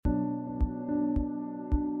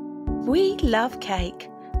We love cake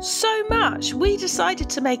so much we decided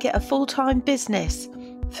to make it a full-time business.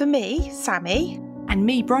 For me, Sammy, and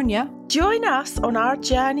me, Bronya. Join us on our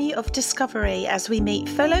journey of discovery as we meet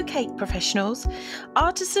fellow cake professionals,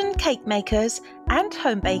 artisan cake makers and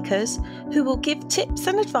home bakers who will give tips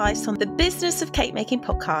and advice on the Business of Cake Making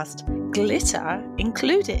podcast, glitter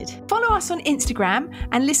included. Follow us on Instagram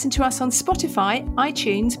and listen to us on Spotify,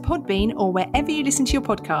 iTunes, Podbean, or wherever you listen to your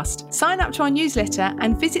podcast. Sign up to our newsletter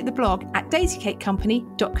and visit the blog at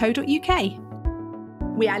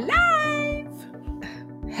daisycakecompany.co.uk. We are live!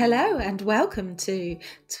 Hello and welcome to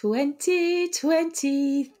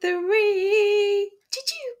 2023.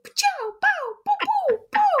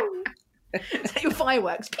 Is that your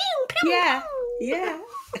fireworks? Pew, pew, Yeah, pew. yeah.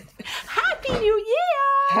 Happy New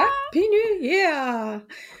Year! Happy New Year!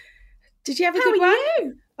 Did you have a How good are one?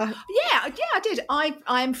 you? Yeah, I did. I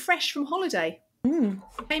am fresh from holiday.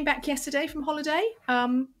 Came back yesterday from holiday. A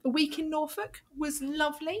week in Norfolk was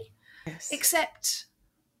lovely. Yes. Except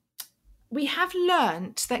we have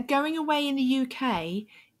learnt that going away in the UK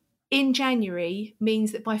in January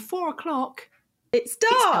means that by 4 o'clock It's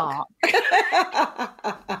dark.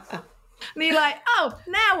 And you're like, oh,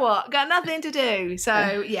 now what? Got nothing to do.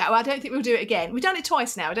 So, yeah, well, I don't think we'll do it again. We've done it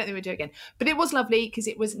twice now. I don't think we'll do it again. But it was lovely because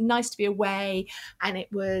it was nice to be away and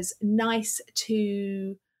it was nice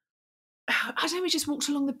to, I don't know, we just walked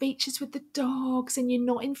along the beaches with the dogs and you're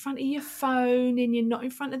not in front of your phone and you're not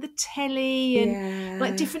in front of the telly and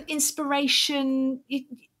like different inspiration.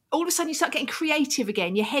 All of a sudden you start getting creative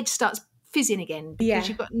again. Your head starts fizzing again because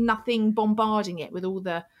you've got nothing bombarding it with all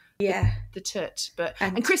the tut. But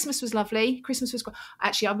and Christmas was lovely. Christmas was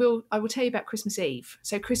actually I will tell you about Christmas Eve.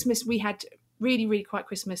 So Christmas we had really, really quiet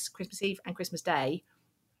Christmas Eve and Christmas Day.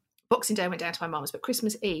 Boxing Day I went down to my mum's, but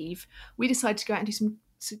Christmas Eve we decided to go out and do some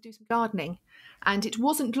gardening. And it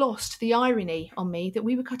wasn't lost the irony on me that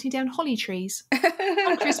we were cutting down holly trees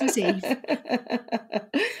on Christmas Eve.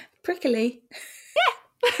 Prickly. Yeah.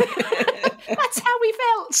 That's how we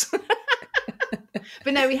felt.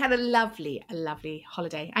 But no, we had a lovely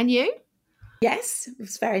holiday. And you? Yes, it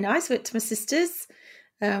was very nice. Went to my sister's.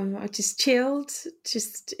 I just chilled.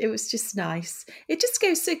 It was just nice. It just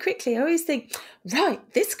goes so quickly. I always think, right,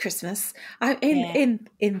 this Christmas, I'm in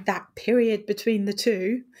that period between the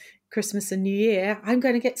two, Christmas and New Year, I'm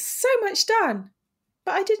going to get so much done.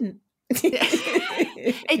 But I didn't.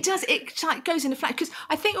 It does. It goes in a flat because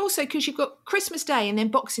I think also because you've got Christmas Day and then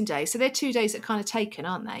Boxing Day, so they're 2 days that are kind of taken,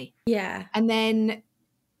 aren't they? Yeah. And then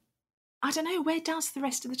I don't know, where does the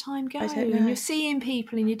rest of the time go? I don't know. And you're seeing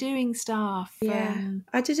people and you're doing stuff. Yeah.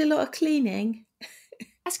 I did a lot of cleaning.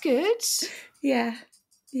 That's good. Yeah.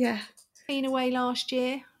 Yeah. Clean away last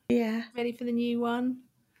year. Yeah. Ready for the new one.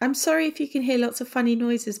 I'm sorry if you can hear lots of funny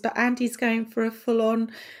noises, but Andy's going for a full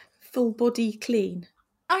body clean.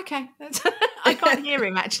 Okay. I can't hear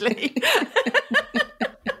him actually.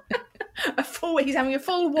 He's having a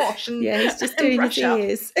full wash and he's just doing his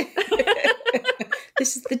ears.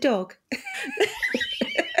 This is the dog.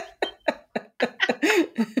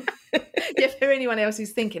 Yeah, for anyone else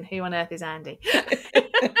who's thinking, who on earth is Andy?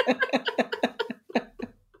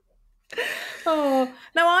 Oh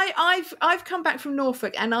no, I've come back from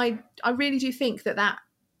Norfolk and I really do think that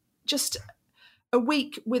just a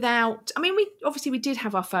week without. I mean, we did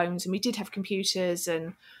have our phones and we did have computers,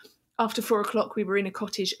 and after 4 o'clock we were in a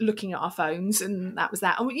cottage looking at our phones, and that was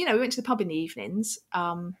that. And we went to the pub in the evenings.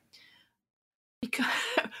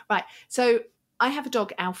 Right, so I have a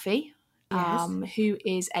dog, Alfie, who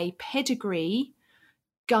is a pedigree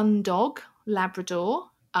gun dog Labrador,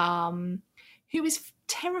 who is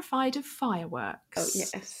terrified of fireworks. Oh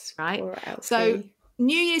yes, right. Poor Alfie. So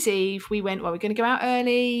New Year's Eve, we went. Well, we're going to go out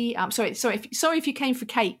early. Sorry if you came for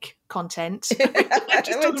cake content.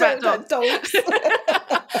 Just talking about dogs.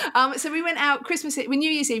 So we went out New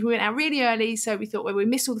Year's Eve. We went out really early, so we thought, well, we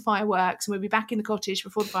missed all the fireworks, and we'll be back in the cottage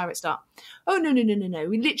before the fireworks start. Oh no!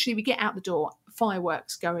 We get out the door,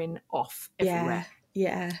 fireworks going off everywhere.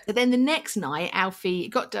 Yeah. So then the next night, Alfie, it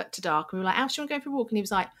got to dark, and we were like, Alfie, do you want to go for a walk? And he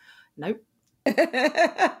was like, nope.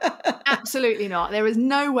 Absolutely not. There is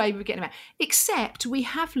no way we're getting him out. Except we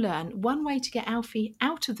have learned one way to get Alfie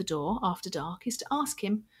out of the door after dark is to ask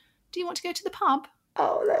him, do you want to go to the pub?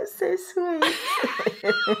 Oh, that's so sweet.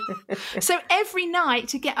 So every night,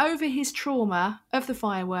 to get over his trauma of the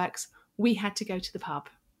fireworks, we had to go to the pub.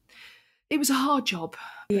 It was a hard job.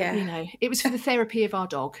 Yeah. It was for the therapy of our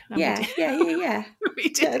dog. Yeah. We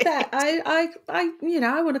did.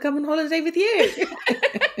 I want to come on holiday with you.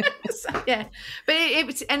 So, yeah, but it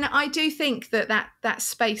was, and I do think that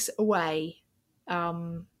space away.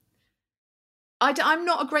 I'm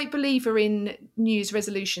not a great believer in New Year's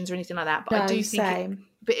resolutions or anything like that, but I do think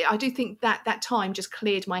but I do think that time just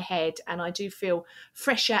cleared my head, and I do feel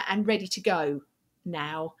fresher and ready to go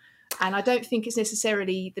now. And I don't think it's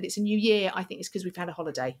necessarily that it's a new year. I think it's because we've had a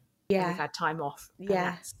holiday. And we've had time off.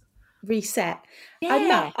 Yeah. Reset.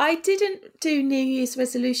 Yeah. I didn't do New Year's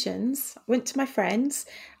resolutions. I went to my friends.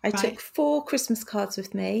 I took 4 Christmas cards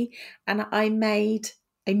with me, and I made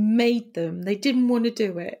them. They didn't want to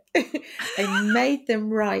do it. I made them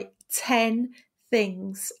write 10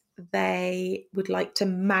 things they would like to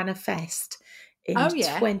manifest in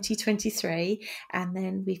 2023, and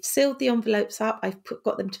then we've sealed the envelopes up. I've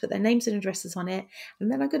got them to put their names and addresses on it,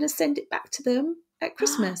 and then I'm going to send it back to them at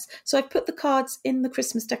Christmas. So I've put the cards in the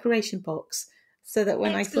Christmas decoration box, so that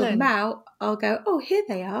when I fill them out, I'll go, oh, here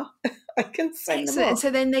they are. I can send them off. And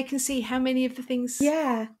so then they can see how many of the things.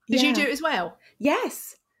 Yeah. Did you do it as well?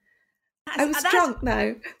 Yes. I was drunk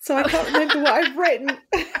though, so I can't remember what I've written.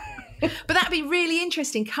 But that'd be really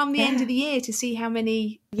interesting come the end of the year to see how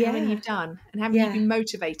many you've done and how many you've been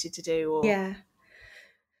motivated to do. Or... Yeah.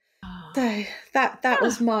 So that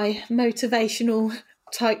was my motivational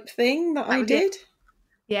type thing that I did.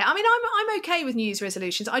 Yeah, I mean, I'm okay with New Year's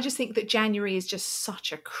resolutions. I just think that January is just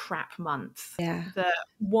such a crap month. Yeah. That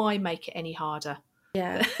why make it any harder?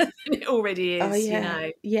 Yeah. Than it already is. Oh, yeah. You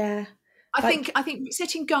know. Yeah. I think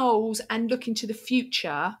setting goals and looking to the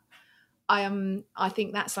future. I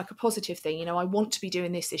think that's like a positive thing. You know, I want to be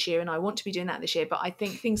doing this year, and I want to be doing that this year. But I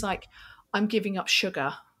think things like I'm giving up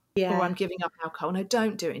sugar, or I'm giving up alcohol. No,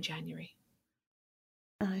 don't do it in January.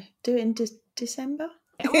 No, do it in December.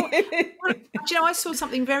 Well, you know, I saw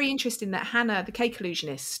something very interesting that Hannah, the cake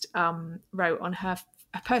illusionist, wrote on her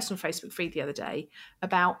personal Facebook feed the other day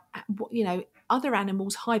about, you know, other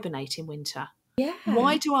animals hibernate in winter. Yeah.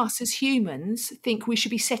 Why do us as humans think we should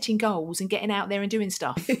be setting goals and getting out there and doing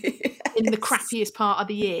stuff in the crappiest part of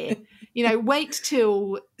the year? You know, wait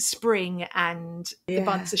till spring and the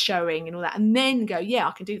buds are showing and all that, and then go, yeah,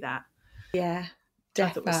 I can do that. Yeah,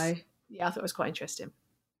 definitely. I thought it was quite interesting.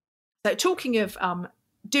 So talking of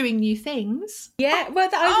doing new things. Yeah, well,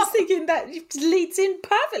 I was thinking that leads in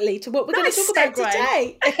perfectly to what we're going to talk about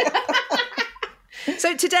today.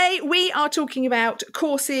 So today we are talking about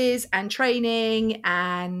courses and training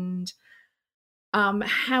and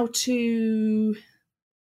how to,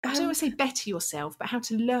 I don't want to say better yourself, but how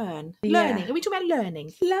to learn. Learning. Are we talking about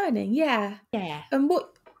learning? Learning, yeah. Yeah. And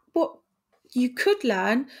what you could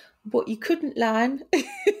learn, what you couldn't learn.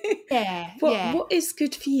 What is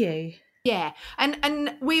good for you? Yeah.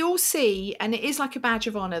 And we all see, and it is like a badge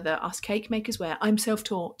of honour that us cake makers wear, I'm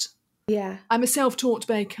self-taught. Yeah. I'm a self-taught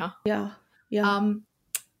baker. Yeah.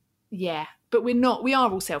 Yeah. But we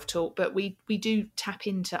are all self-taught, but we do tap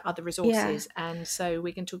into other resources. And so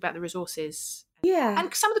we're going to talk about the resources. Yeah.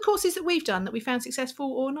 And some of the courses that we've done that we found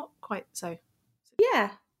successful or not quite so.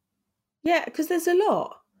 Yeah. Yeah, because there's a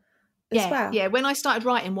lot as well. Yeah, when I started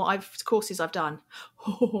writing courses I've done,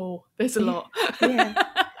 there's a lot. Yeah.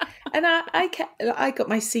 And I got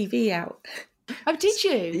my CV out. Oh, did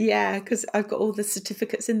you? Yeah, because I've got all the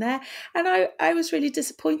certificates in there. And I was really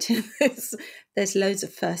disappointed. There's loads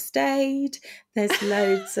of first aid. There's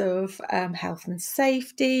loads of health and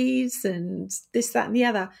safeties and this, that and the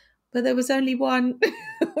other. But there was only one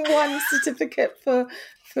certificate for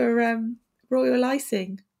royal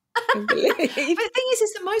icing, I believe. But the thing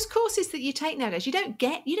is that most courses that you take nowadays, you don't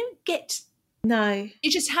get. No.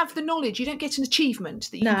 You just have the knowledge. You don't get an achievement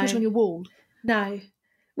that you can put on your wall. No.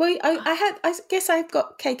 Well, I guess I've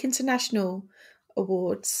got Cake International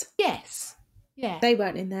awards. Yes. Yeah. They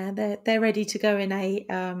weren't in there. They're ready to go in a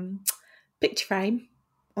picture frame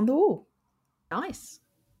on the wall. Nice.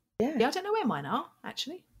 Yeah. Yeah, I don't know where mine are,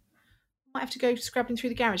 actually. I might have to go scrabbling through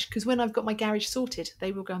the garage, because when I've got my garage sorted,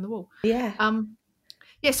 they will go on the wall. Yeah.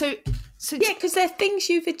 Yeah, so yeah, because they're things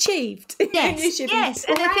you've achieved. Yes, you should be and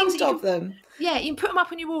they're things that of them. Yeah, you can put them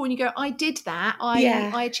up on your wall and you go, I did that.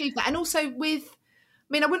 I achieved that. And also I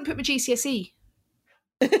wouldn't put my GCSE.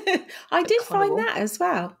 I did find that as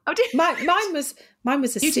well. Oh, did mine was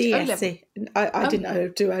a CSE. I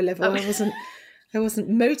didn't do O level. Oh. I wasn't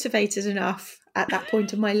motivated enough at that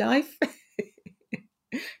point in my life.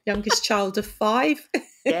 Youngest child of 5.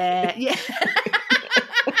 Yeah.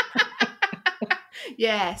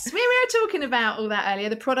 Yes, we were talking about all that earlier,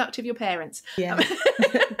 the product of your parents. Yeah,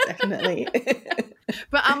 definitely.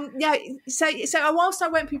 But so whilst I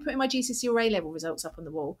won't be putting my GCSE or A level results up on the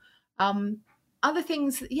wall, other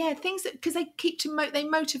things that, because they they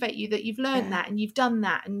motivate you that you've learned that and you've done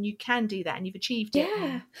that and you can do that and you've achieved it.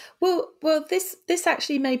 Yeah. Well, this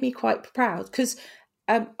actually made me quite proud, because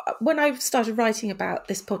when I started writing about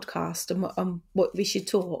this podcast and what we should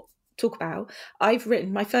talk about, I've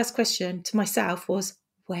written, my first question to myself was,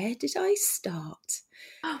 where did I start?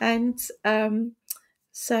 And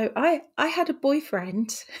so I had a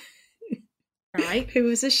boyfriend Right. who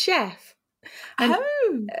was a chef. And,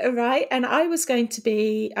 right. And I was going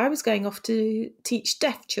off to teach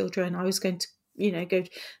deaf children. I was going to,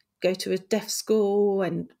 go to a deaf school,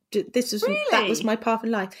 and that was my path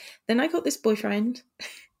in life. Then I got this boyfriend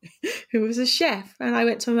who was a chef, and I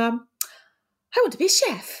went to my mum, I want to be a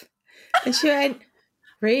chef. And she went,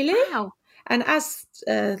 really? Wow. And as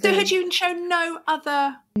so had you shown no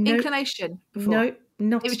other inclination before? No,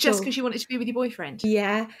 not. It was just because you wanted to be with your boyfriend.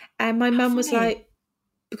 Yeah, and my mum was like,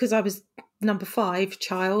 because I was number 5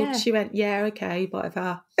 child, she went, yeah, okay,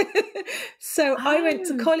 whatever. So I went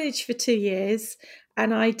to college for 2 years,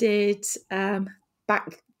 and I did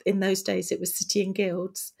back in those days it was City and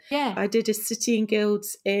Guilds. Yeah, I did a City and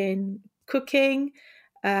Guilds in cooking,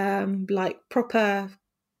 like proper.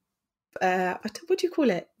 What do you call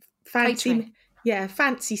it? Fancy, catering. Yeah,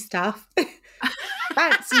 fancy stuff.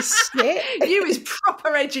 Fancy shit. You was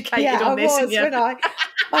proper educated on this. Yeah, I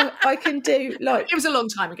was. I can do like. It was a long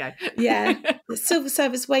time ago. Yeah, silver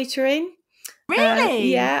service waitering.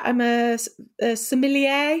 Really? Yeah, I'm a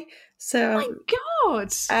sommelier. So. Oh my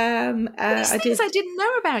God. I didn't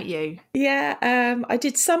know about you. Yeah, I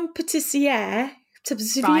did some pâtissier.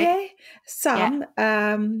 Some,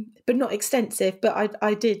 but not extensive. But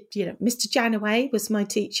I did, Mr. Janaway was my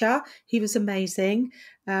teacher. He was amazing.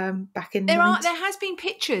 Back in there has been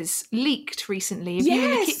pictures leaked recently of you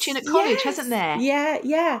in the kitchen at college, hasn't there?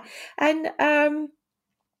 Yeah, and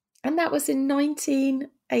that was in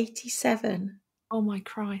 1987. Oh my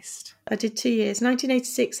Christ! I did 2 years,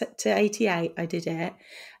 1986 to 88. I did it.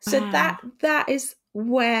 So that is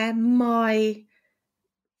where my.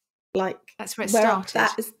 That's where it started.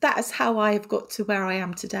 That is how I have got to where I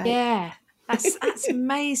am today. Yeah, that's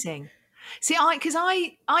amazing. See, I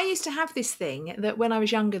used to have this thing that when I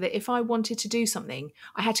was younger, that if I wanted to do something,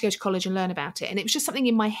 I had to go to college and learn about it, and it was just something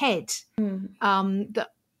in my head that.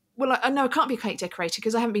 Well, I know I can't be a cake decorator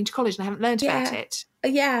because I haven't been to college and I haven't learned about it.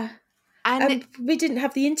 Yeah. And we didn't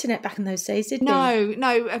have the internet back in those days, did we? No.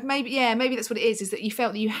 Maybe that's what it is that you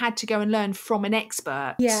felt that you had to go and learn from an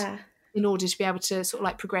expert. Yeah. In order to be able to sort of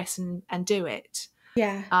like progress and do it.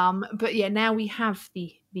 Yeah. But yeah, now we have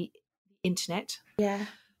the internet. Yeah.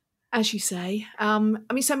 As you say.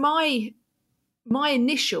 So my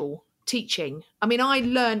initial teaching, I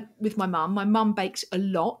learned with my mum. My mum baked a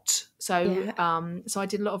lot. So so I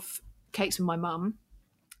did a lot of cakes with my mum.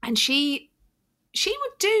 And she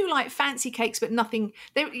would do like fancy cakes, but nothing.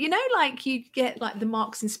 Like you get like the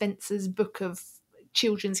Marks and Spencer's book of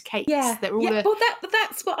children's cakes. Yeah. Well,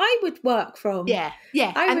 that's what I would work from. Yeah.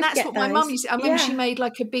 And that's what my mum used to. I remember she made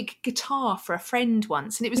like a big guitar for a friend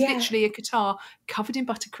once, and it was literally a guitar covered in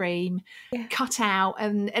buttercream, cut out,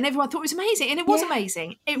 and everyone thought it was amazing, and it was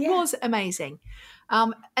amazing. It was amazing.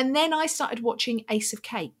 And then I started watching Ace of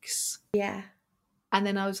Cakes. Yeah. And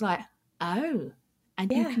then I was like, oh,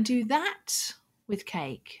 and you can do that with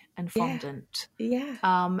cake and fondant. Yeah.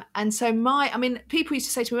 And so people used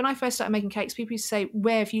to say to me when I first started making cakes, people used to say,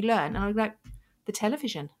 where have you learned? And I was like, the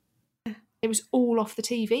television. It was all off the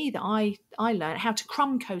TV that I learned how to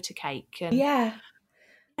crumb coat a cake. And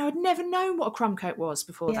I'd never known what a crumb coat was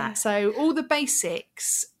before that. So all the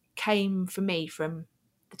basics came for me from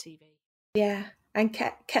the TV. Yeah. And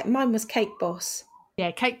mine was Cake Boss.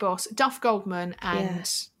 Yeah, Cake Boss, Duff Goldman and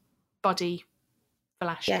Buddy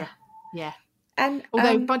Valastra. Yeah. And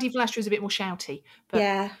although Buddy Valastra was a bit more shouty.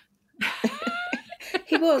 But...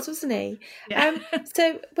 he was, wasn't he? Yeah.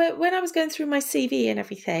 So when I was going through my CV and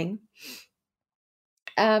everything,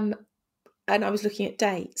 and I was looking at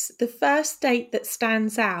dates, the first date that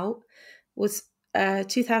stands out was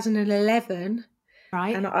 2011.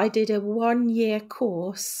 Right. And I did a 1-year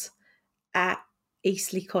course at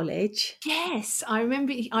Eastleigh College. Yes, I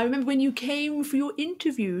remember when you came for your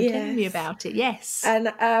interview telling me about it. Yes.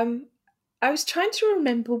 And I was trying to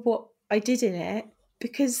remember what I did in it,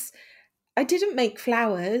 because I didn't make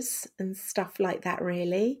flowers and stuff like that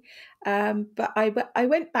really. But I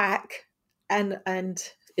went back and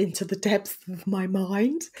into the depths of my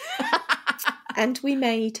mind and we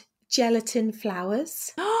made gelatin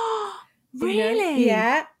flowers. Really?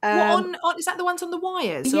 Yeah. Is that the ones on the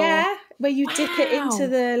wires? Yeah, where you dip it into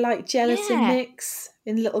the like gelatin mix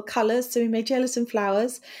in little colours. So we made gelatin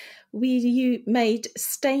flowers. We made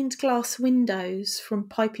stained glass windows from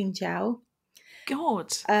piping gel.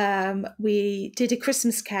 God. We did a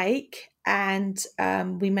Christmas cake and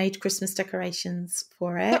we made Christmas decorations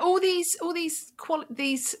for it. But all these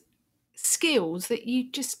skills that you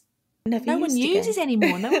just no one uses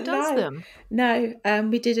anymore. No one does them. No,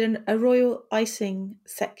 we did a royal icing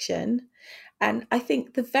section, And I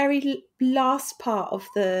think the very last part of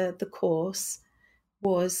the course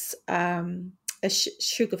was a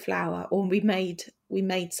sugar flour, or we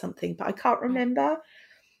made something, but I can't remember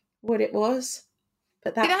what it was.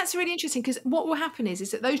 But that's really interesting, because what will happen is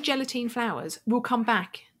that those gelatine flours will come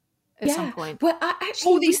back at some point. Well,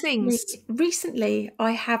 actually, all these things. Recently,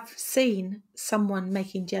 I have seen someone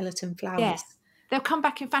making gelatin flours. Yeah, they'll come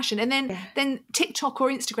back in fashion, and then TikTok or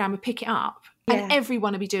Instagram will pick it up, and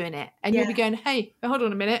everyone will be doing it, and you'll be going, "Hey, hold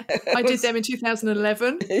on a minute, I did them in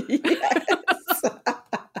 2011." Yes.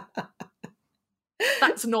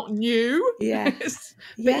 That's not new. Yes.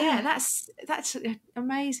 But that's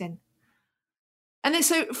amazing. And then,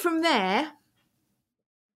 so from there,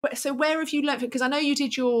 so where have you learned? Because I know you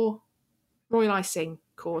did your royal icing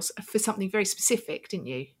course for something very specific, didn't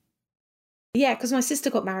you? Yeah, because my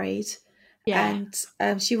sister got married, and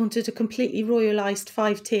she wanted a completely royalised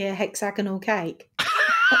 5-tier hexagonal cake. Did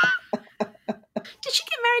she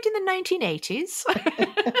get married in the 1980s?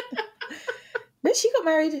 No, she got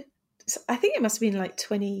married, I think it must have been like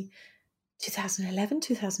 2011,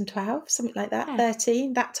 2012, something like that,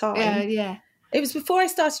 13, that time. Yeah. It was before I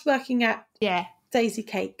started working at Daisy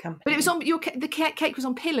Cake Company. But it was on the cake was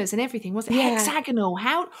on pillars and everything, wasn't it? Hexagonal.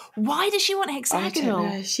 Why does she want hexagonal? I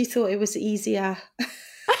don't know. She thought it was easier.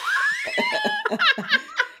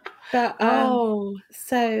 But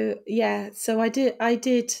so I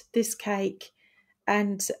did this cake,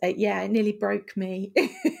 and it nearly broke me.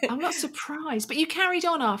 I'm not surprised, but you carried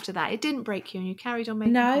on after that. It didn't break you, and you carried on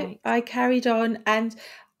making cakes. I carried on, and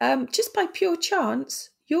just by pure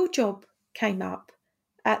chance, your job came up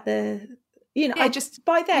at the,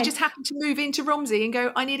 by then you just happened to move into Romsey and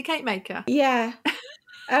go, I need a cake maker. Yeah.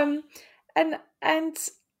 and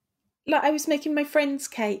like, I was making my friends'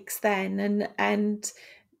 cakes then, and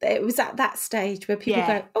it was at that stage where people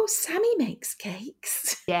go, "Oh, Sammy makes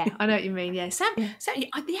cakes." Yeah, I know what you mean. Yeah, Sam, the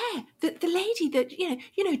lady that you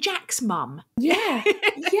know Jack's mum. Yeah,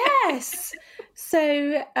 yes.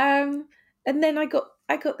 So, and then I got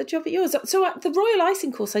the job at yours. So the royal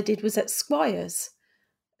icing course I did was at Squires.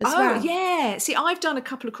 Well. Yeah. See, I've done a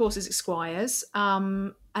couple of courses at Squires,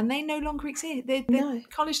 and they no longer exist. The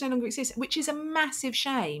college no longer exists, which is a massive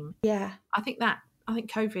shame. Yeah, I think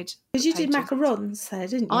COVID. Because you did macarons there,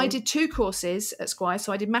 didn't you? I did 2 courses at Squires.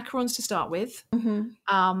 So I did macarons to start with, and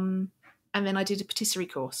then I did a patisserie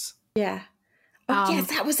course. Yeah. Oh, yes,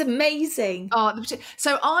 that was amazing.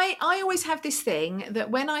 So I always have this thing that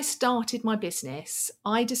when I started my business,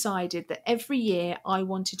 I decided that every year I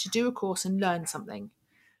wanted to do a course and learn something.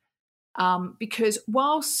 Because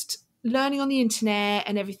whilst learning on the internet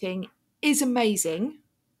and everything is amazing,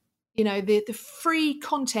 the free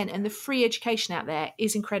content and the free education out there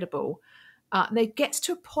is incredible. There gets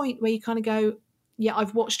to a point where you kind of go, yeah,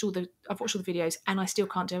 I've watched all the videos and I still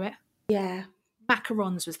can't do it. Yeah.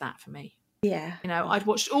 Macarons was that for me. Yeah. I'd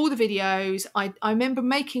watched all the videos. I remember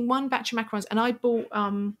making one batch of macarons, and I bought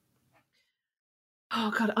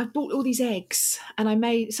I bought all these eggs, and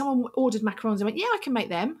someone ordered macarons. I went, yeah, I can make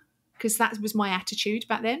them, because that was my attitude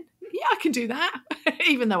back then. Yeah, I can do that,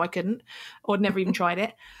 even though I couldn't, or I'd never even tried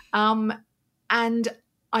it. And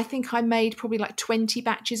I think I made probably like 20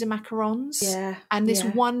 batches of macarons. Yeah. And this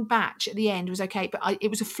one batch at the end was okay, but it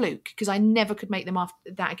was a fluke, because I never could make them after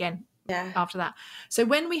that again. Yeah. After that. So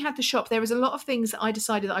when we had the shop, there was a lot of things that I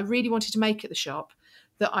decided that I really wanted to make at the shop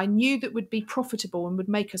that I knew that would be profitable and would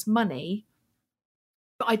make us money,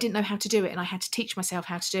 but I didn't know how to do it, and I had to teach myself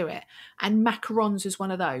how to do it. And macarons was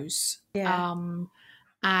one of those. Yeah.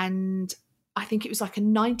 And I think it was like a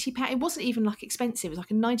 £90. It wasn't even like expensive. It was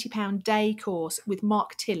like a £90 day course with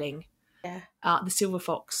Mark Tilling. Yeah. The Silver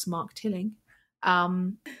Fox, Mark Tilling.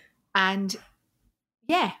 And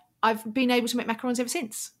yeah, I've been able to make macarons ever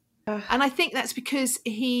since. And I think that's because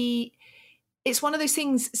it's one of those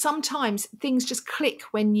things, sometimes things just click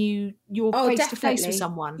when you're face to face with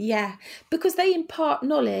someone. Yeah, because they impart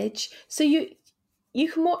knowledge. So you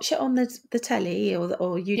can watch it on the telly or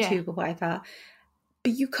YouTube or whatever,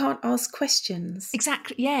 but you can't ask questions.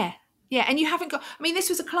 Exactly, yeah. Yeah, and you haven't got... I mean, this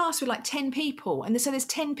was a class with like 10 people, and so there's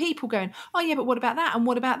 10 people going, oh yeah, but what about that? And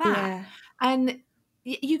what about that? Yeah. And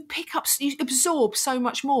you pick up, you absorb so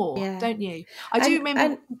much more, don't you? I do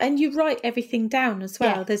remember, and you write everything down as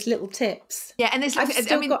well. Yeah. There's little tips. Yeah, and there's.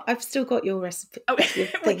 I've still got your recipe.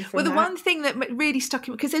 Thing well, the one thing that really stuck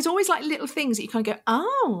in, because there's always like little things that you kind of go,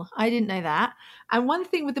 oh, I didn't know that. And one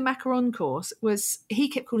thing with the macaron course was he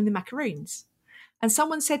kept calling them macaroons, and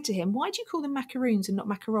someone said to him, "Why do you call them macaroons and not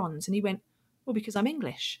macarons?" And he went, "Well, because I'm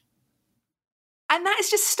English." And that has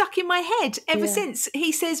just stuck in my head ever since.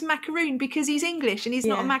 He says macaroon because he's English and he's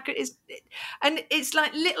not a macaroon. And it's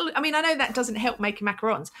like little, I mean, I know that doesn't help making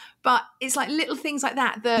macarons, but it's like little things like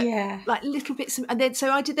that, like little bits. And then,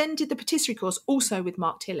 so I did the patisserie course also with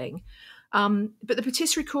Mark Tilling. But the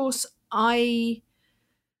patisserie course, every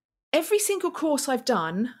single course I've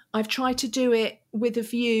done, I've tried to do it with a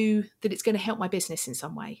view that it's going to help my business in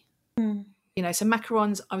some way. Mm. You know, so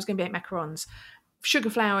macarons, I was going to make macarons.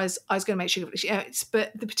 Sugar flowers, I was going to make sugar.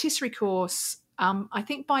 But the patisserie course, I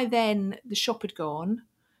think by then the shop had gone.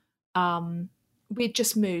 We'd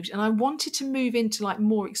just moved, and I wanted to move into like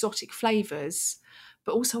more exotic flavours,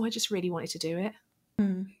 but also I just really wanted to do it.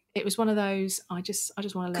 Mm. It was one of those. I just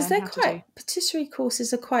want to learn. Because they're patisserie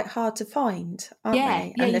courses are quite hard to find, aren't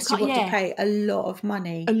they? Yeah, unless you want to pay a lot of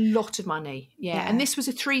money. A lot of money, yeah. And this was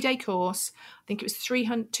a 3-day course. I think it was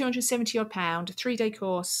 £270 odd, a 3-day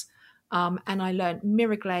course. And I learned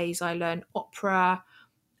mirror glaze, I learned opera,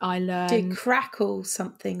 I learned... Did crackle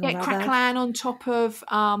something or other. Cracklan on top of,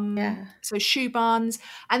 so shoe buns.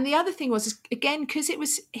 And the other thing was, again, because it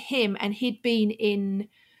was him and he'd been in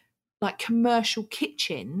like commercial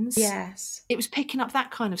kitchens, it was picking up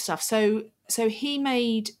that kind of stuff. So he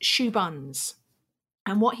made shoe buns.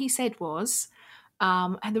 And what he said was,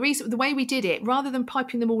 and the way we did it, rather than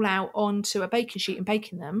piping them all out onto a baking sheet and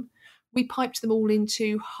baking them, we piped them all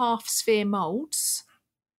into half-sphere moulds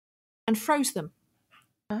and froze them.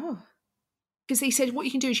 Oh. Because he said what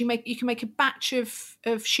you can do is you can make a batch of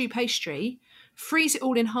choux pastry, freeze it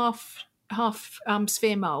all in half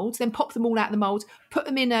sphere moulds, then pop them all out of the moulds, put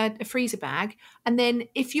them in a freezer bag, and then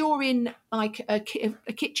if you're in like a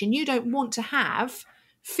kitchen, you don't want to have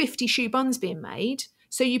 50 choux buns being made,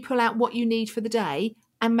 so you pull out what you need for the day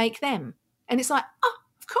and make them. And it's like, oh,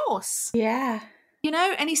 of course. Yeah. You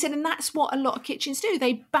know, and he said, and that's what a lot of kitchens do.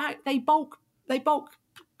 They bulk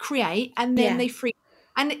create, and then they freeze.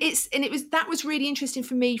 And that was really interesting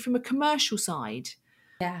for me from a commercial side.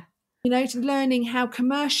 Yeah. You know, learning how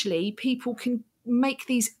commercially people can make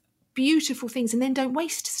these beautiful things and then don't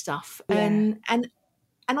waste stuff. Yeah. And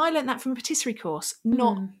I learned that from a patisserie course.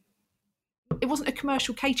 It wasn't a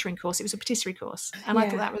commercial catering course, it was a patisserie course. And I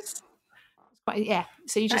thought that was quite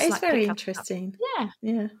so you just that is very interesting. Yeah.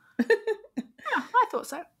 Yeah, I thought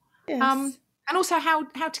so. Yes. And also how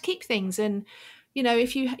to keep things, and you know,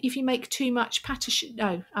 if you make too much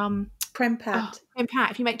crème pat.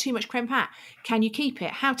 If you make too much crème pat, can you keep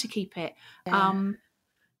it? How to keep it? Yeah.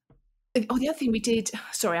 The other thing we did.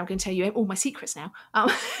 Sorry, I'm going to tell you all my secrets now.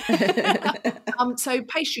 So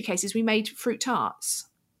pastry cases, we made fruit tarts.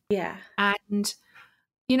 Yeah. And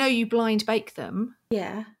you know, you blind bake them.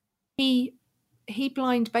 Yeah. He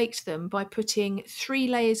blind baked them by putting 3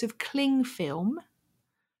 layers of cling film,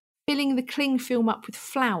 filling the cling film up with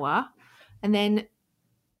flour, and then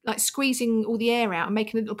like squeezing all the air out and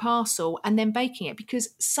making a little parcel and then baking it, because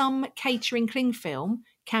some catering cling film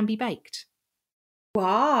can be baked.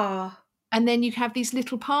 Wow. And then you have these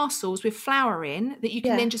little parcels with flour in that you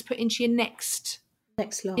can then just put into your next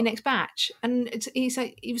lot. Your next batch. And he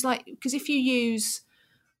was like, because if you use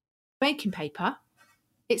baking paper,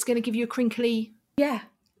 it's going to give you a crinkly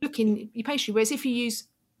look in your pastry. Whereas if you use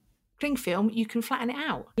cling film, you can flatten it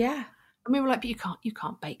out. Yeah. And we were like, but you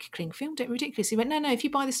can't bake cling film. Don't be ridiculous. He went, no, if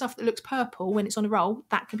you buy the stuff that looks purple when it's on a roll,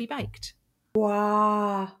 that can be baked.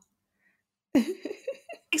 Wow.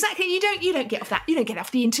 Exactly. You don't get off that. You don't get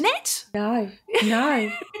off the internet. No. You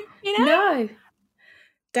know? No.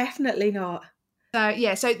 Definitely not. So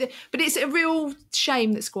but it's a real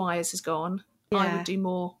shame that Squires has gone. Yeah. I would do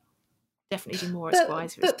more. Definitely do more at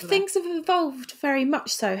Squires. But things have evolved very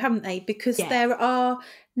much so, haven't they? Because there are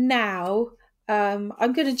now.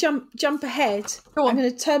 I'm going to jump ahead. I'm going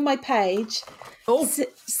to turn my page. Oh.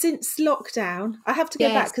 Since lockdown, I have to go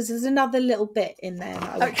back because there's another little bit in there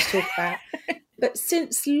that I want to talk about. But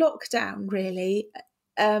since lockdown, really,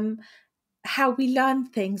 how we learn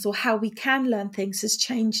things or how we can learn things has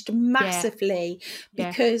changed massively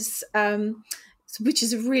because, which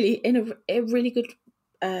is a really good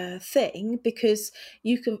thing, because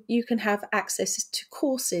you can have access to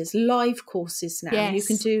courses, live courses now. You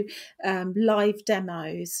can do live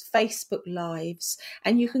demos, Facebook lives,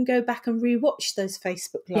 and you can go back and rewatch those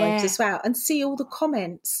Facebook lives as well and see all the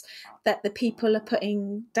comments that the people are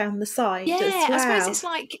putting down the side as well. I suppose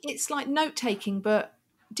it's like note taking but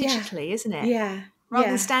digitally, isn't it? Rather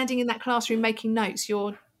than standing in that classroom making notes,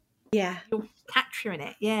 you're capturing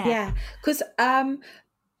it. Because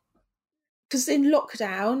because in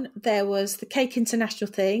lockdown there was the Cake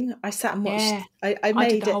International thing. I sat and watched. Yeah. I made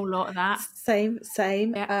did a it. whole lot of that. Same.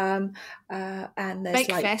 Yeah. And there's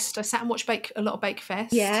Bake Fest. I sat and watched a lot of Bake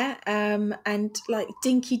Fest. Yeah. And like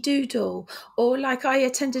Dinky Doodle, or like I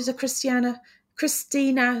attended a Christina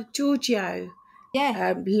Giorgio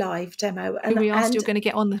live demo. And we are still going to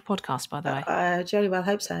get on the podcast, by the way. I jolly well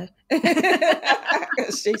hope so.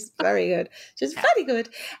 She's very good. She's very good.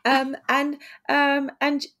 And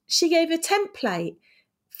she gave a template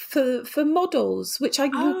for models, which I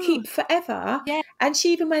will keep forever. Yeah. And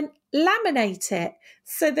she even went, laminate it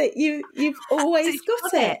so that you've always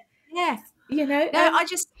got it. Yeah. You know,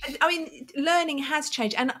 I mean, learning has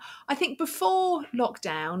changed. And I think before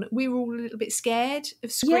lockdown, we were all a little bit scared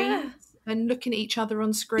of screens and looking at each other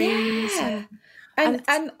on screens. Yeah.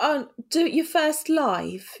 And do your first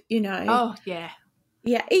live, you know. Oh, yeah.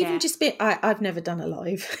 Yeah, even just being, I've never done a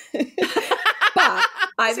live, but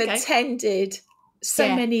I've attended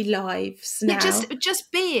so many lives now. Yeah,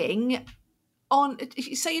 just being on,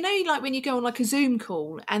 so you know, like when you go on like a Zoom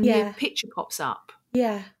call and the picture pops up.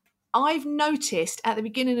 Yeah. I've noticed at the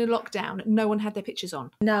beginning of lockdown, no one had their pictures on.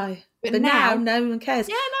 No, but now no one cares.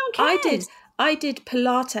 Yeah, no one cares. I did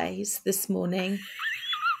Pilates this morning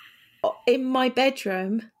in my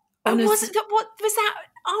bedroom. What was that?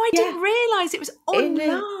 Oh, I didn't realise it was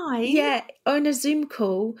online. On a Zoom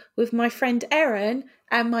call with my friend Erin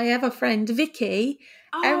and my other friend Vicky.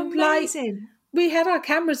 Oh, and amazing. We had our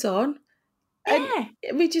cameras on. Yeah.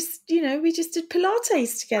 And we just did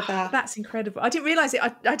Pilates together. That's incredible. I didn't realise it.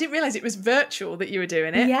 I didn't realise it was virtual that you were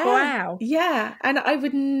doing it. Yeah. Wow. Yeah. And I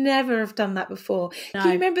would never have done that before. No. Do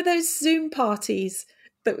you remember those Zoom parties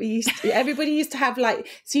that everybody used to have, like,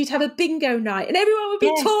 so you'd have a bingo night and everyone would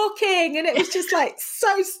be talking, and it was just like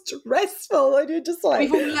so stressful, and you're just like,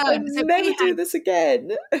 we've all learned. I'll never do this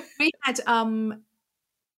again. We had so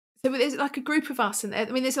there's like a group of us, and I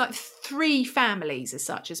mean there's like 3 families as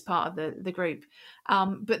such as part of the group,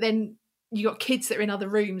 but then you got kids that are in other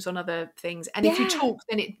rooms on other things, and if you talk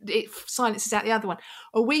then it silences out the other one.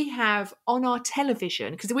 Or we have on our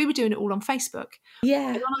television, because we were doing it all on Facebook,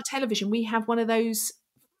 and on our television we have one of those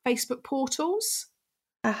Facebook portals.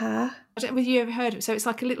 I don't know if you ever heard of it. So it's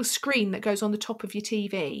like a little screen that goes on the top of your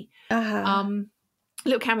TV. A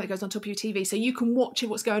little camera that goes on top of your TV, so you can watch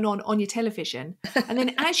what's going on your television. And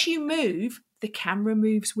then as you move, the camera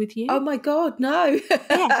moves with you. Oh my God, no. So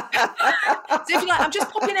if you're like, I'm just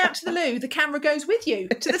popping out to the loo, the camera goes with you.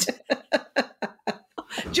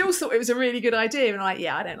 Jules thought it was a really good idea, and I'm like,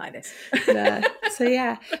 I don't like this. No.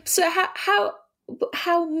 So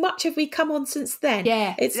how much have we come on since then?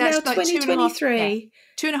 Yeah, it's now like 2023.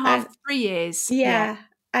 2.5, 3 years. Yeah.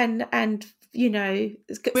 And you know,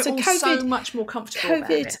 we're all so much more comfortable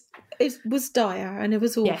about it. It was dire and it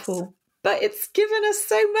was awful, but it's given us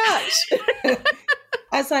so much.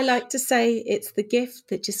 As I like to say, it's the gift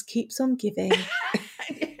that just keeps on giving.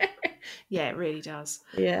 Yeah, it really does.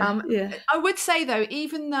 Yeah, I would say though,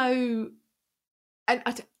 even though,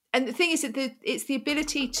 and the thing is that it's the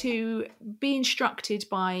ability to be instructed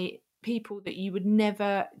by people that you would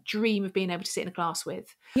never dream of being able to sit in a class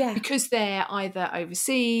with, because they're either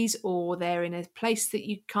overseas or they're in a place that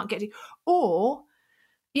you can't get to, or,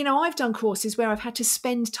 you know, I've done courses where I've had to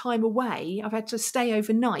spend time away, I've had to stay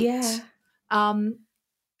overnight, and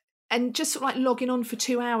just sort of like logging on for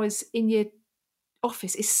 2 hours in your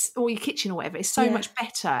office or your kitchen or whatever is so much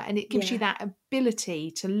better, and it gives you that ability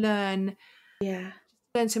to learn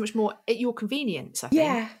so much more at your convenience, I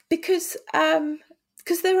think.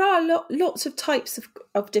 Because there are lots of types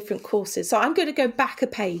of different courses. So I'm going to go back a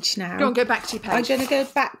page now. Go back to your page. I'm going to go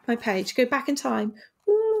back my page, go back in time.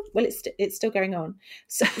 Ooh, well, it's still going on.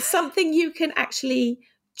 So something you can actually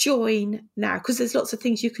join now, because there's lots of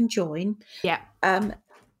things you can join. Yeah.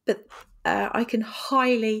 But I can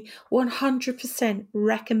highly 100%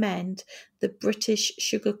 recommend the British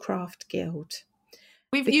Sugarcraft Guild.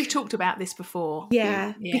 You've talked about this before.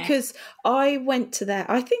 Yeah, because I went to there.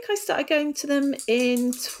 I think I started going to them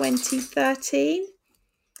in 2013.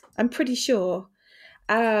 I'm pretty sure.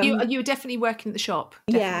 You were definitely working at the shop.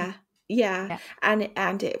 Definitely. Yeah.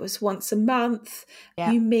 And it was once a month.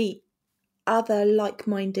 Yeah. You meet other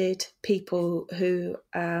like-minded people who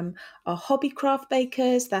are hobby craft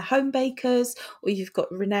bakers, they're home bakers, or you've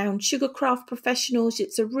got renowned sugar craft professionals.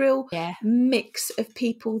 It's a real mix of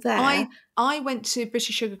people there. I went to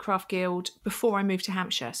British Sugar Craft Guild before I moved to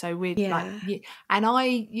Hampshire, so and I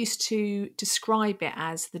used to describe it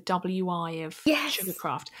as the WI of sugar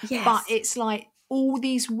craft. Yes. But it's like all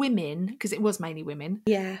these women, because it was mainly women,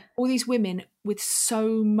 all these women with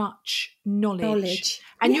so much knowledge.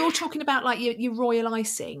 And you're talking about like your royal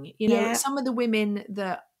icing, you know, some of the women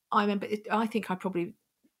that I remember, I think we're probably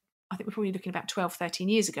looking about 12, 13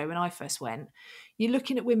 years ago when I first went. You're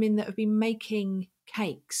looking at women that have been making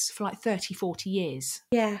cakes for like 30, 40 years.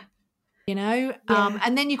 Yeah. You know,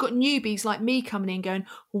 and then you've got newbies like me coming in going,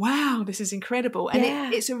 wow, this is incredible.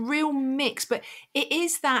 And it's a real mix, but it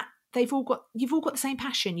is that you've all got the same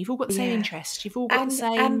passion. You've all got the same interest. You've all got the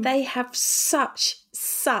same. And they have such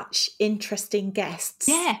interesting guests.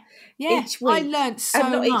 Yeah. Each week. I learned so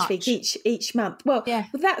much. Not each week, each month. Well,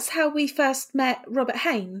 that's how we first met Robert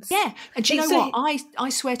Haynes. Yeah. And do you know what? I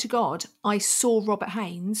swear to God, I saw Robert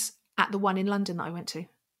Haynes at the one in London that I went to.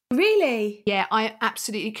 Really? Yeah, I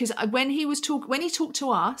absolutely, because when he talked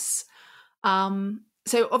to us,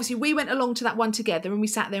 so obviously we went along to that one together and we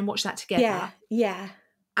sat there and watched that together. Yeah.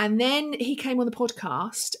 And then he came on the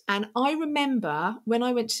podcast, and I remember when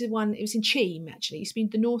I went to one, it was in Cheam actually, it's been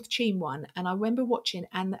the North Cheam one, and I remember watching,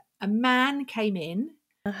 and a man came in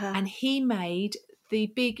and he made the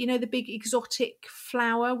big exotic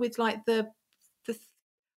flower with like the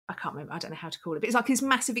I can't remember, I don't know how to call it, but it's like this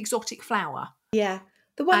massive exotic flower. Yeah.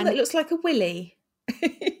 The one that looks like a willy.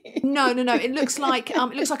 No. It looks like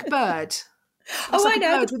a bird. I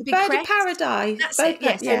know. The bird of paradise. That's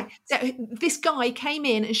it. Yeah. So this guy came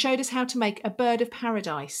in and showed us how to make a bird of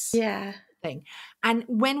paradise. Yeah. Thing. And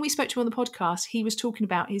when we spoke to him on the podcast, he was talking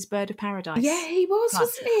about his bird of paradise. Yeah, he was,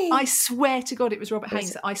 wasn't he? I swear to God, it was Robert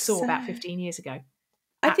Haynes that I saw about 15 years ago.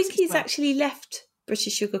 I think he's actually left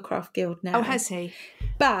British Sugarcraft Guild now. Oh, has he?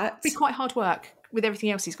 But it'd be quite hard work with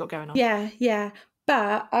everything else he's got going on. Yeah.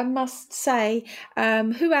 But I must say,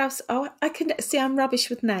 who else? Oh, I can see I'm rubbish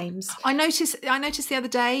with names. I noticed the other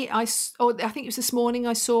day, I think it was this morning,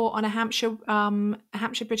 I saw on a Hampshire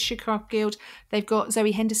British Sugarcraft Guild, they've got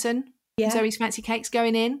Zoe Henderson, Zoe's Fancy Cakes,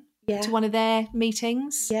 going in to one of their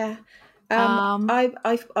meetings. Yeah. I'm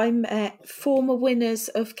former winners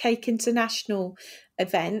of Cake International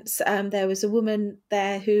events. There was a woman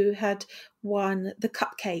there who had won the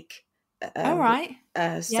cupcake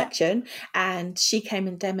section, and she came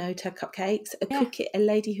and demoed her cupcakes. A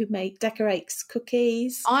lady who decorates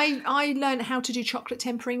cookies. I learned how to do chocolate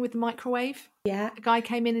tempering with the microwave. Yeah, a guy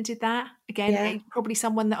came in and did that again. Probably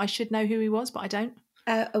someone that I should know who he was, but I don't.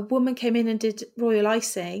 A woman came in and did royal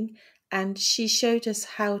icing, and she showed us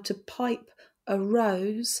how to pipe a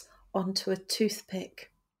rose onto a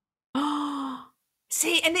toothpick. Oh,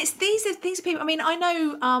 see, and these are people. I mean, I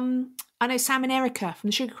know Sam and Erica from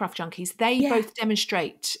the Sugarcraft Junkies. They both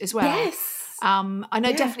demonstrate as well. Yes. I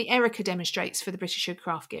know definitely Erica demonstrates for the British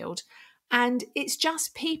Sugarcraft Guild. And it's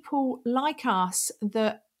just people like us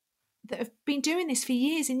that have been doing this for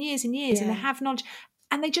years and years and years, and they have knowledge,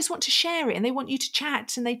 and they just want to share it, and they want you to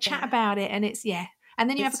chat, and they chat about it, and it's, and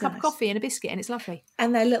then you have a cup of coffee and a biscuit, and it's lovely.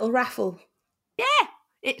 And their little raffle. Yeah.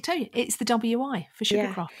 I tell you, it's the WI for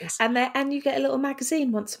Sugarcrafters. And you get a little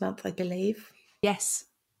magazine once a month, I believe. Yes.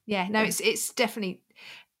 Yeah, no, it's definitely,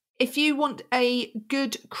 if you want a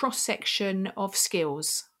good cross-section of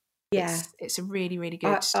skills, it's a really, really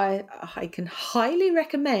good. I can highly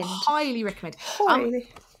recommend. Highly recommend. Highly.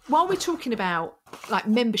 While we're talking about like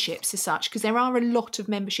memberships as such, because there are a lot of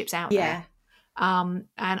memberships out there. And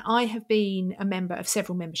I have been a member of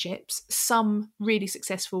several memberships, some really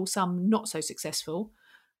successful, some not so successful.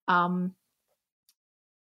 Some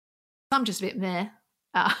just a bit meh.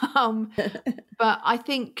 But I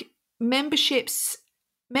think memberships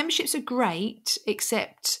are great,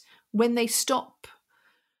 except when you stop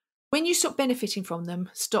benefiting from them,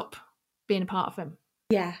 stop being a part of them.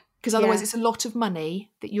 Yeah. Because otherwise it's a lot of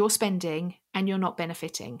money that you're spending and you're not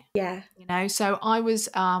benefiting. Yeah. You know, so I was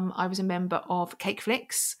a member of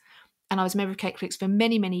Cakeflix, and I was a member of Cakeflix for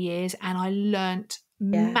many, many years, and I learnt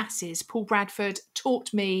masses. Paul Bradford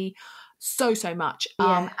taught me so much.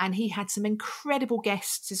 And he had some incredible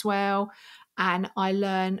guests as well. And I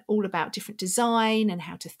learned all about different design and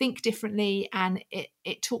how to think differently. And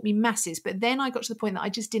it taught me masses. But then I got to the point that I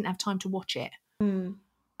just didn't have time to watch it.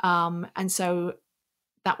 And so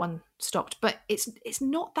that one stopped. But it's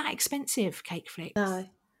not that expensive, Cakeflix. No.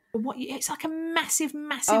 It's like a massive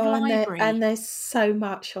library. And there's so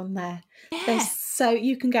much on there. Yeah.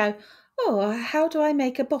 You can go, oh, how do I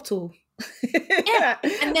make a bottle?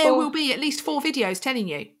 And there will be at least 4 videos telling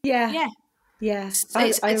you. Yeah.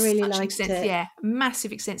 I really liked it. Yeah,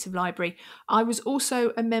 massive extensive library. I was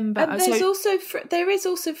also a member. And there is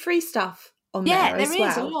also free stuff on there as well. Yeah, there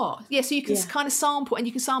is a lot. Yeah, so you can kind of sample, and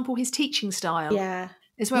you can sample his teaching style. Yeah,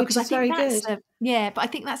 as well, because I think that's good. But I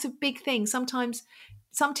think that's a big thing. Sometimes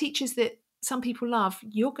some teachers that some people love,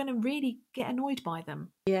 you're going to really get annoyed by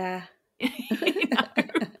them. Yeah. You know?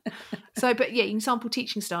 So, but yeah, you can sample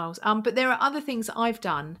teaching styles. But there are other things that I've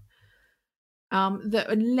done that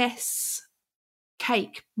are less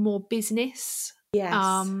cake more business. Yes.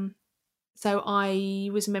 So I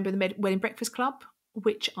was a member of the Wedding Breakfast Club,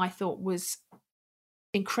 which I thought was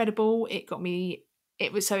incredible. It got me.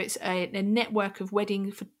 It's a network of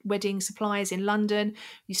wedding suppliers in London.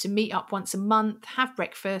 We used to meet up once a month, have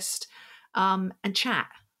breakfast, and chat.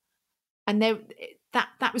 And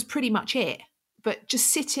that was pretty much it. But just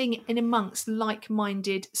sitting in amongst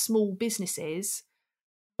like-minded small businesses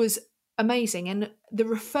was amazing, and the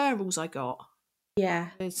referrals I got. Yeah.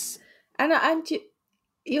 Was, and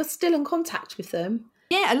you're still in contact with them.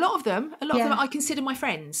 Yeah, a lot of them I consider my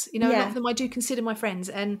friends. A lot of them I do consider my friends,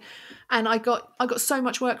 and I got so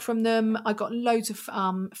much work from them. I got loads of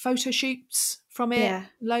photo shoots from it,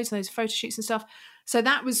 loads of photo shoots and stuff. So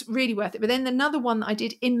that was really worth it. But then another one that I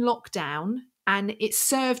did in lockdown, and it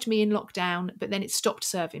served me in lockdown, but then it stopped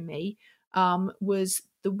serving me, was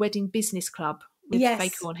the Wedding Business Club with Faye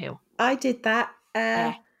Cornhill. I did that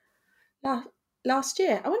last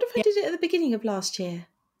year. I wonder if I did it at the beginning of last year.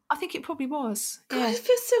 I think it probably was. God, it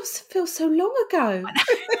feels so long ago.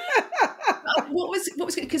 What was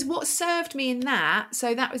because what served me in that?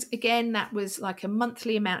 So that was like a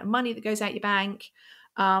monthly amount of money that goes out your bank.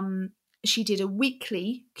 She did a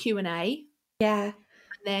weekly Q&A. Yeah. And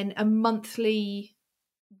then a monthly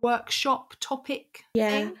workshop topic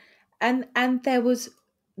thing. And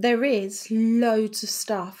there is loads of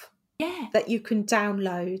stuff that you can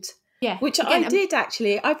download. Yeah. Which I did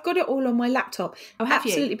actually. I've got it all on my laptop. Oh, have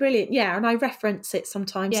Absolutely you? Brilliant. Yeah, and I reference it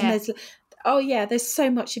sometimes. Yeah. And there's so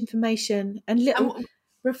much information and little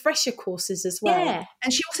refresher courses as well. Yeah.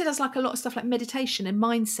 And she also does like a lot of stuff like meditation and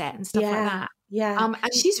mindset and stuff like that. Yeah. And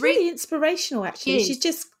she's really inspirational actually. She's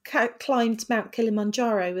just climbed Mount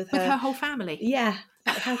Kilimanjaro with her whole family. Yeah.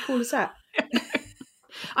 How cool is that?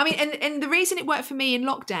 I mean, and the reason it worked for me in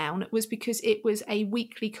lockdown was because it was a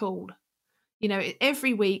weekly call.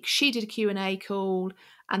 Every week she did a Q&A call,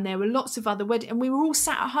 and there were lots of other weddings, and we were all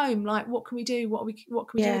sat at home like, what can we do? What can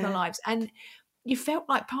we do with our lives? And you felt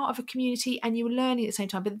like part of a community, and you were learning at the same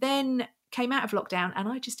time. But then came out of lockdown, and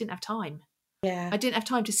I just didn't have time. Yeah, I didn't have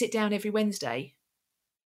time to sit down every Wednesday.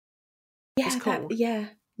 Yeah,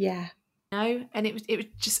 and it was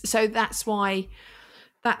just so that's why.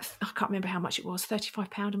 That I can't remember how much it was,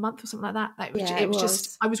 £35 a month or something like that. It was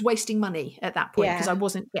just I was wasting money at that point because I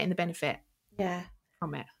wasn't getting the benefit.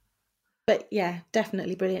 From it. But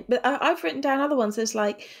definitely brilliant. But I've written down other ones. There's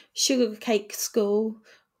like Sugar Cake School,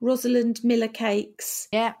 Rosalind Miller Cakes,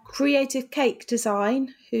 Creative Cake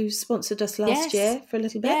Design, who sponsored us last year for a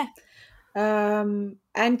little bit,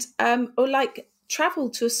 or like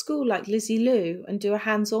travel to a school like Lizzie Lou and do a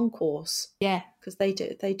hands-on course. Yeah, because they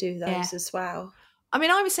do those as well. I mean,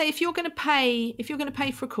 I would say if you're going to pay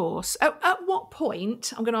for a course, at what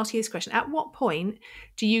point, I'm going to ask you this question, at what point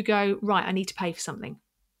do you go, right, I need to pay for something?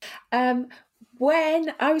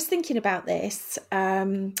 When I was thinking about this,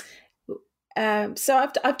 so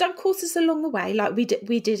I've done courses along the way, like we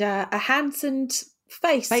did a hands and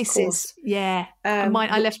faces course. Yeah. I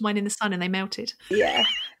left mine in the sun and they melted. Yeah.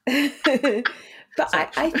 But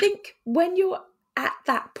I think when you're at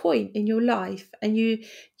that point in your life and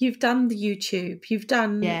you've done the YouTube, you've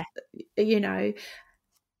done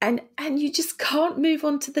and you just can't move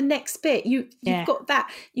on to the next bit. You've got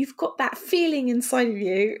that feeling inside of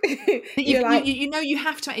you. you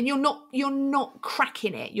have to, and you're not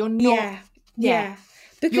cracking it. You're not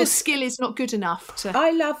because your skill is not good enough to.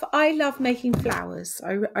 I love making flowers.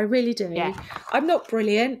 I really do. Yeah. I'm not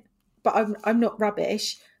brilliant, but I'm not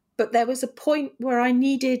rubbish. But there was a point where I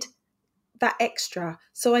needed that extra.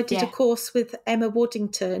 So I did a course with Emma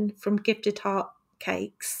Waddington from Gifted Heart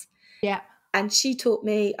Cakes. Yeah. And she taught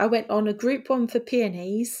me, I went on a group one for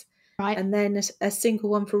peonies, right, and then a single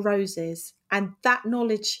one for roses. And that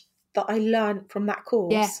knowledge that I learned from that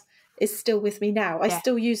course is still with me now. I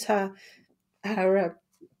still use her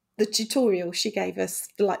the tutorial she gave us,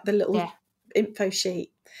 like the little info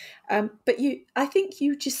sheet. But I think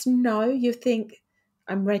you just know, you think,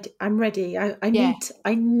 I'm ready. I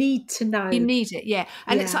need to know. You need it, yeah.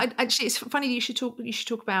 And it's funny that you should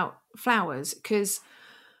talk about flowers, because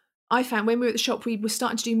I found when we were at the shop, we were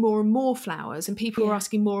starting to do more and more flowers, and people were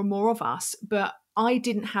asking more and more of us. But I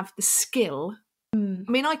didn't have the skill. I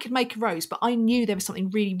mean, I could make a rose, but I knew there was something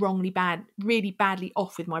really badly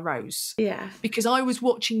off with my rose. Yeah, because I was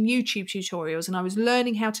watching YouTube tutorials and I was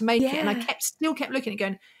learning how to make it, and I still kept looking at it,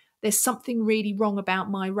 going, there's something really wrong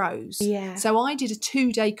about my rose. Yeah. So I did a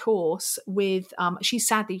 2-day course with, she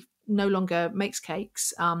sadly no longer makes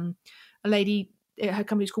cakes. A lady, her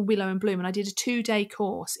company is called Willow and Bloom, and I did a 2-day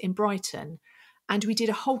course in Brighton, and we did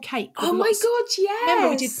a whole cake. Oh my God, yes. Remember,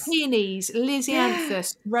 we did peonies,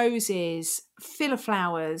 lysianthus, roses, filler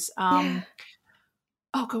flowers,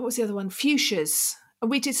 oh God, what was the other one? Fuchsias. And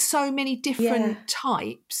we did so many different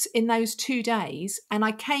types in those 2 days. And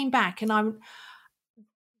I came back and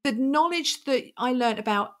the knowledge that I learned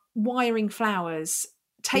about wiring flowers,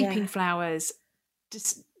 taping flowers,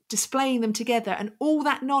 displaying them together, and all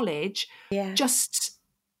that knowledge,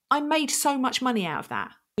 I made so much money out of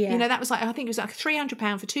that. You know, that was like, I think it was like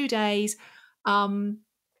 £300 for 2 days.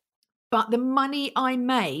 But the money I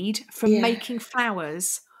made from making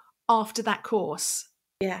flowers after that course,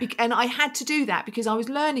 and I had to do that because I was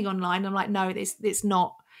learning online. I'm like, no, it's just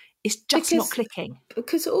not clicking.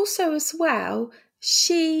 Because also as well,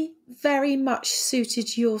 she very much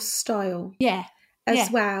suited your style.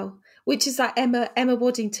 As well, which is like Emma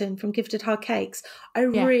Waddington from Gifted Heart Cakes. I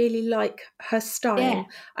really like her style.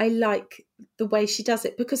 I like the way she does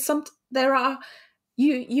it, because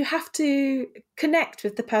you have to connect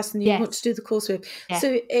with the person you want to do the course with.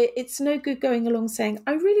 So it's no good going along saying,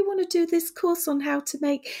 I really want to do this course on how to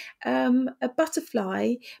make a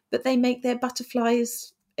butterfly, but they make their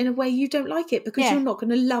butterflies in a way you don't like it, because you're not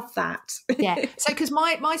going to love that. So because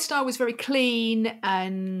my style was very clean,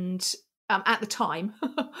 and at the time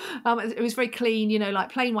it was very clean, you know, like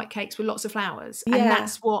plain white cakes with lots of flowers, and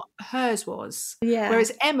that's what hers was.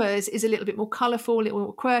 Whereas Emma's is a little bit more colourful, a little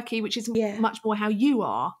more quirky, which is much more how you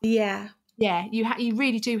are. You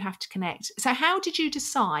really do have to connect. So how do you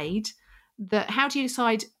decide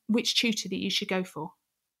which tutor that you should go for?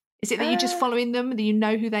 Is it that you're just following them, that you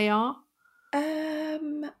know who they are?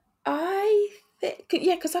 I think,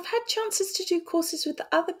 because I've had chances to do courses with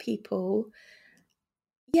other people.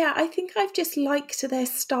 I think I've just liked their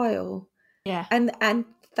style. And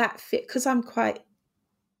that fit, because I'm quite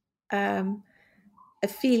a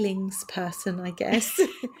feelings person, I guess.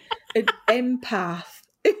 An empath.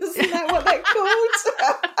 Isn't that what they're called?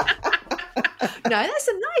 No, that's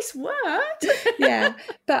a nice word.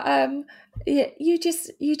 But you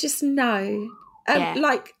just know.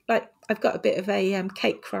 Like I've got a bit of a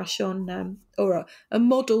cake crush on, or a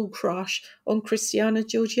model crush on Christiana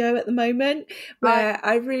Giorgio at the moment, where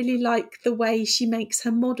I really like the way she makes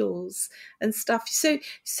her models and stuff. So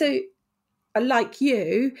like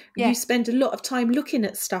you spend a lot of time looking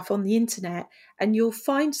at stuff on the internet, and you'll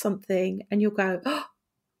find something and you'll go, oh,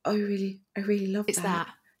 I really love it's that.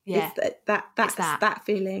 It's that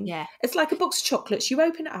feeling. It's like a box of chocolates. You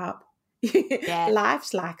open it up.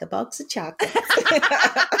 Life's like a box of chocolates.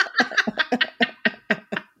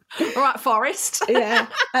 All right, Forrest.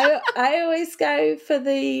 I always go for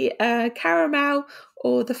the caramel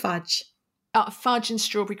or the fudge. Fudge and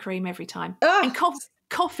strawberry cream every time. And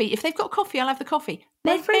coffee. If they've got coffee, I'll have the coffee.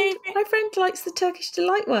 My friend likes the Turkish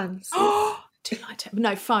Delight ones.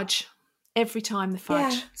 No, fudge. Every time the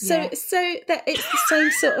fudge. So that it's the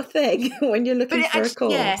same sort of thing when you're looking for a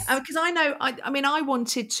course. Because I know. I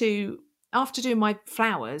wanted to, after doing my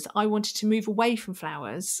flowers, I wanted to move away from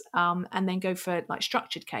flowers, and then go for like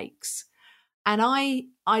structured cakes. And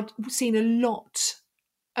I'd seen a lot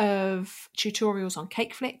of tutorials on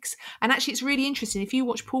Cakeflix, and actually it's really interesting if you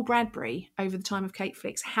watch Paul Bradbury over the time of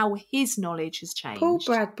Cakeflix, how his knowledge has changed. Paul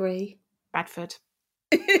Bradbury. Bradford.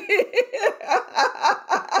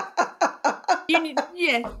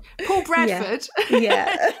 Paul Bradford.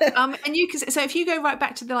 And you can, so if you go right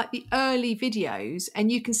back to the early videos,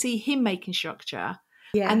 and you can see him making structure,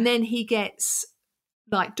 and then he gets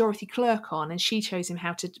like Dorothy Clerk on, and she shows him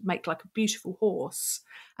how to make like a beautiful horse,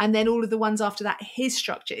 and then all of the ones after that, his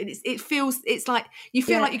structure, it feels, it's like you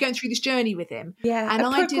feel like you're going through this journey with him, and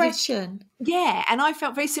a progression. And I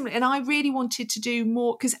felt very similar, and I really wanted to do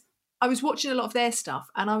more, because I was watching a lot of their stuff,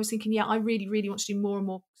 and I was thinking, I really, really want to do more and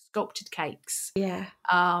more sculpted cakes.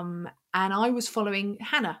 And I was following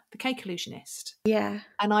Hannah, the cake illusionist.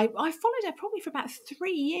 And I followed her probably for about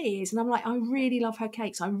 3 years, and I'm like, I really love her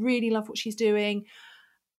cakes. I really love what she's doing.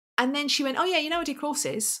 And then she went, oh yeah, I do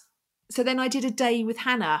courses. So then I did a day with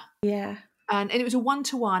Hannah. And it was a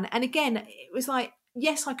 1-to-1. And again, it was like,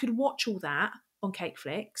 yes, I could watch all that on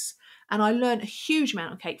Cakeflix, and I learned a huge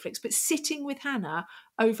amount on Cakeflix, but sitting with Hannah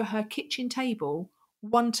over her kitchen table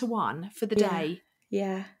 1-to-1 for the day,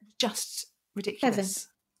 just ridiculous.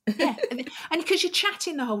 And because you're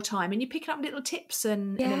chatting the whole time, and you're picking up little tips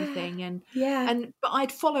and everything, but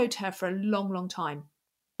I'd followed her for a long time.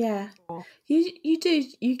 You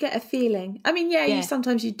get a feeling. I mean, you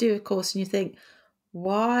sometimes you do a course and you think,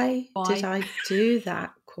 why? Did I do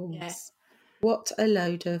that course? What a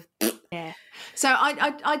load of So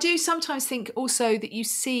I do sometimes think also that you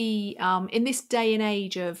see in this day and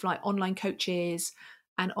age of like online coaches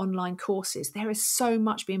and online courses, there is so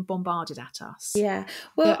much being bombarded at us.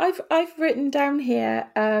 Well, I've written down here,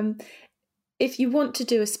 if you want to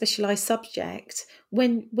do a specialised subject,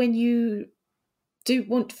 when you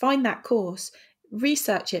want to find that course,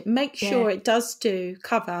 research it, make sure it does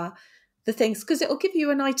cover the things, because it'll give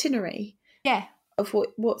you an itinerary of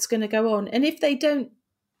what's going to go on. And if they don't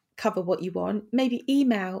cover what you want, maybe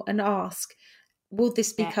email and ask, will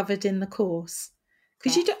this be covered in the course?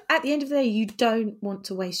 Because you don't, at the end of the day, you don't want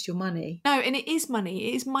to waste your money. No, and it is money.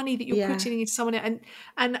 It is money that you're putting into someone.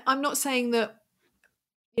 And I'm not saying that,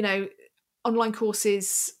 you know, online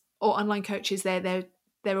courses or online coaches, they're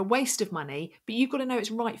a waste of money, but you've got to know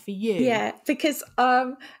it's right for you. Yeah, because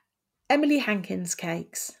Emily Hankins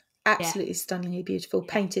cakes, absolutely stunningly beautiful,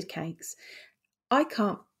 painted cakes. I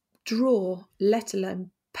can't draw, let alone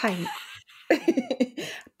paint.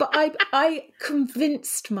 But I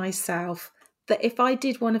convinced myself that if I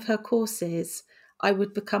did one of her courses, I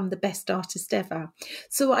would become the best artist ever.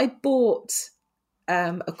 So I bought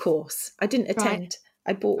a course. I didn't attend. Right.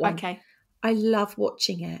 I bought one. Okay. I love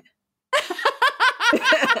watching it.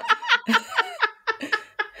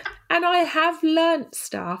 And I have learnt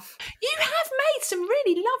stuff. You have made some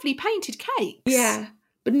really lovely painted cakes. Yeah,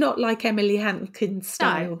 but not like Emily Hankins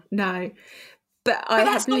style. No. But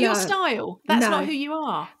that's not your style. That's not who you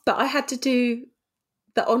are. But I had to do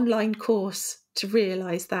the online course to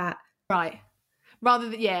realise that. Right. Rather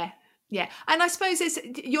than, yeah. And I suppose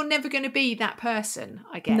you're never going to be that person,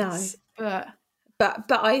 I guess. No. But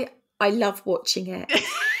I love watching it.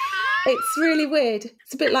 It's really weird.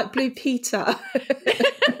 It's a bit like Blue Peter.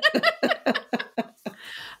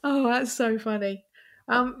 Oh, that's so funny.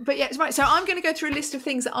 But yeah, it's right. So I'm going to go through a list of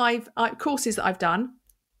things that courses that I've done.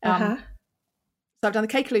 So I've done the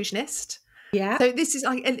Cake Illusionist. Yeah. So this is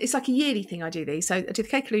it's like a yearly thing I do these. So I did the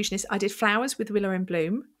Cake Illusionist. I did Flowers with Willow and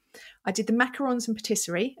Bloom. I did the Macarons and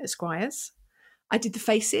Patisserie at Squires. I did the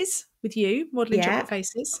Faces with you, modelling chocolate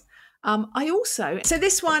faces. I also, so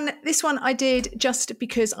this one I did just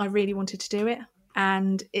because I really wanted to do it,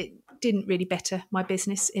 and it didn't really better my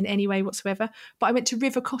business in any way whatsoever. But I went to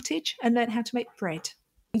River Cottage and learned how to make bread.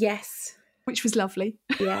 Yes. Which was lovely.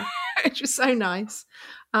 Yeah. Which was so nice.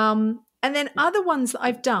 And then other ones that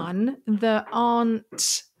I've done that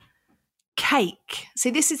aren't cake.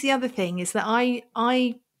 See, this is the other thing, is that I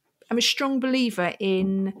am a strong believer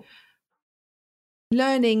in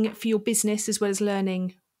learning for your business as well as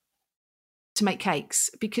learning to make cakes,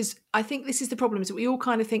 because I think this is the problem, is that we all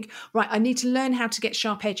kind of think, right, I need to learn how to get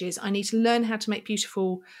sharp edges. I need to learn how to make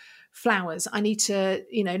beautiful flowers. I need to,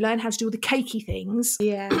 learn how to do all the cakey things.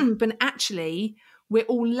 Yeah. But actually, we're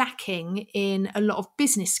all lacking in a lot of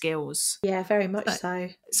business skills. Yeah, very much so.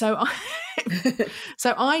 So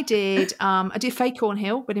I did Faye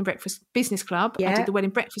Cornhill, Wedding Breakfast Business Club. Yeah. I did the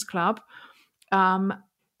Wedding Breakfast Club. I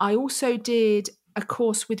also did a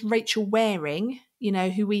course with Rachel Waring,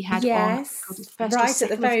 who we had on right at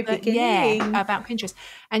the very beginning. Yeah, about Pinterest.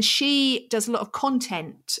 And she does a lot of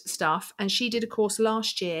content stuff. And she did a course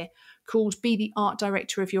last year called Be the Art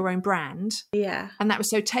Director of Your Own Brand. Yeah. And that was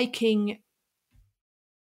so taking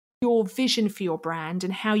your vision for your brand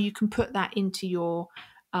and how you can put that into your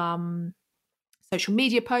social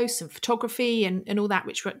media posts and photography and all that,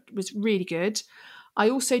 which was really good. I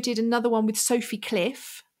also did another one with Sophie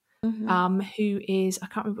Cliff, who is, I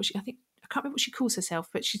can't remember what she calls herself,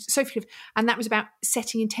 but she's Sophie Cliff, and that was about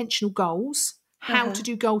setting intentional goals, how to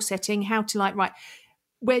do goal setting, how to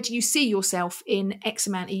where do you see yourself in X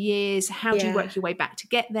amount of years? How do you work your way back to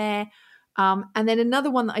get there? And then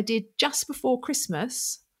another one that I did just before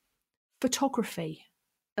Christmas, photography.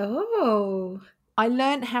 Oh. I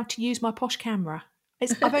learned how to use my posh camera.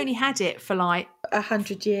 I've only had it for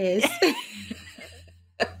 100 years.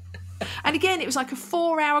 And again, it was like a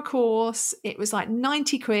 4-hour course. It was like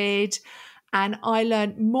 90 quid. And I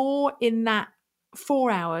learned more in that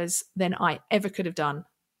 4 hours than I ever could have done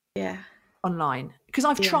online. Because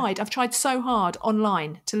I've tried so hard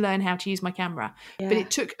online to learn how to use my camera. Yeah. But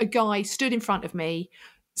it took a guy stood in front of me,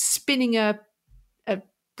 spinning a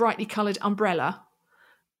brightly coloured umbrella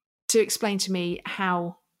to explain to me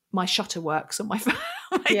how my shutter works on my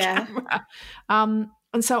camera.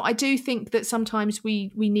 And so I do think that sometimes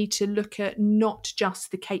we need to look at not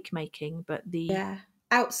just the cake making, but the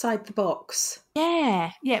outside the box.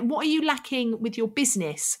 Yeah. What are you lacking with your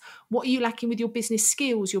business? What are you lacking with your business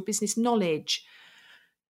skills, your business knowledge?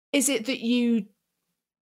 Is it that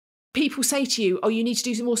people say to you, oh, you need to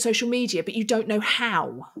do some more social media, but you don't know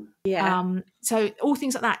how? Yeah. So all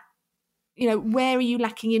things like that. Where are you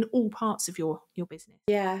lacking in all parts of your business?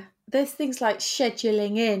 Yeah. There's things like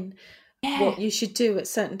scheduling in what you should do at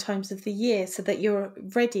certain times of the year so that you're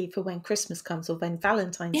ready for when Christmas comes or when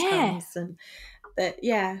Valentine's comes. And that,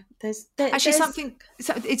 there's something,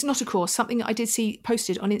 it's not a course, something that I did see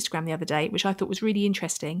posted on Instagram the other day, which I thought was really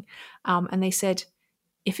interesting. And they said,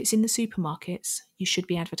 if it's in the supermarkets, you should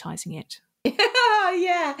be advertising it.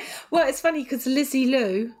 Yeah. Well, it's funny because Lizzie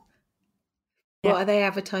Lou, what are they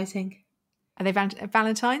advertising? Are they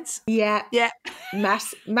Valentine's? Yeah. Yeah.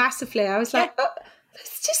 Massively. I was like, oh,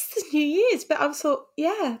 it's just the New Year's. But I thought,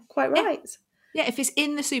 yeah, quite right. Yeah, if it's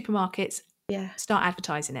in the supermarkets, start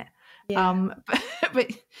advertising it. Yeah.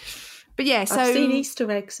 But yeah, so I've seen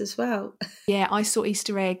Easter eggs as well. Yeah, I saw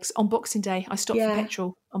Easter eggs on Boxing Day. I stopped for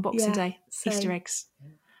petrol on Boxing Day. Same. Easter eggs.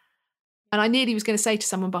 And I nearly was going to say to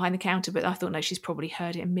someone behind the counter, but I thought, no, she's probably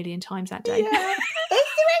heard it a million times that day. Yeah.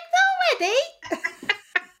 Easter eggs already?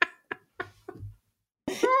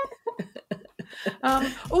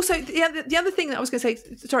 Also, the other thing that I was going to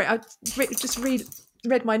say, sorry, I just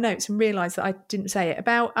read my notes and realised that I didn't say it,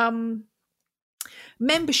 about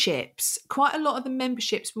memberships. Quite a lot of the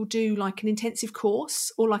memberships will do like an intensive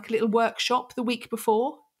course or like a little workshop the week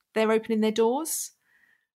before they're opening their doors.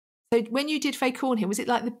 So when you did Faye Cornhill, was it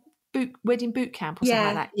like the wedding boot camp or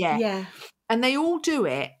something like that? Yeah. And they all do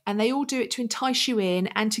it, to entice you in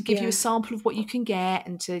and to give you a sample of what you can get,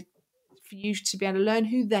 and for you to be able to learn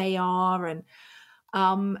who they are,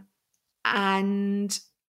 and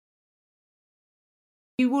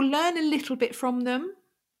you will learn a little bit from them.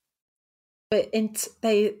 But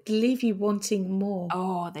they leave you wanting more.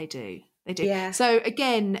 Oh, they do. They do. Yeah. So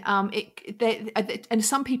again, and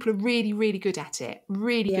some people are really, really good at it,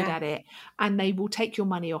 good at it, and they will take your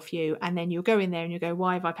money off you, and then you'll go in there and you go,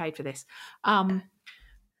 why have I paid for this?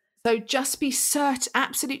 So just be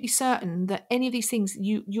absolutely certain that any of these things,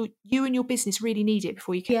 you and your business really need it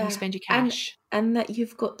before you can spend your cash. And that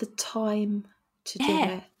you've got the time to do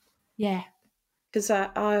it. Yeah. Because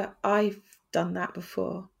I've done that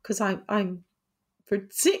before, because I'm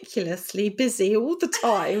ridiculously busy all the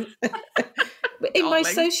time in my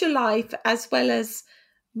social life as well as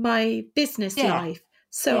my business life.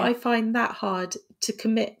 So I find that hard to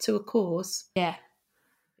commit to a course. Yeah.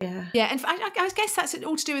 And I guess that's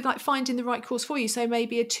all to do with like finding the right course for you. So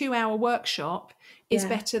maybe a 2-hour workshop is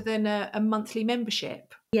better than a monthly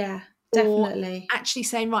membership. Yeah, definitely. Or actually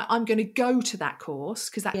saying, right, I'm going to go to that course,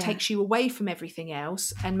 because that takes you away from everything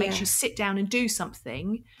else and makes you sit down and do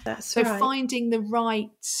something. That's right. So finding the right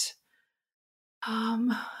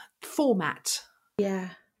format. Yeah.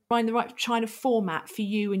 Find the right kind of format for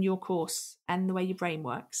you and your course and the way your brain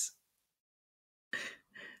works.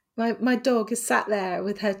 My dog is sat there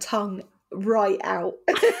with her tongue right out.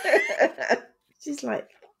 She's like,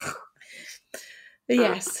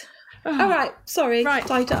 yes. All right, sorry. Right.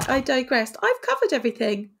 I digressed. I've covered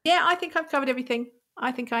everything. Yeah, I think I've covered everything.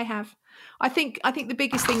 I think I have. I think the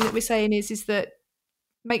biggest thing that we're saying is that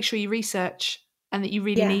make sure you research and that you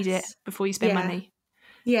really need it before you spend money.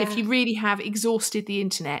 Yeah. If you really have exhausted the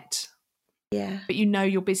internet, but you know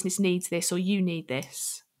your business needs this or you need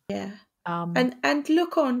this. Yeah. And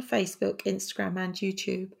look on Facebook, Instagram and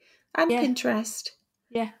YouTube and Pinterest.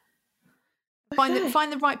 Yeah. Okay.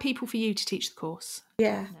 Find the right people for you to teach the course.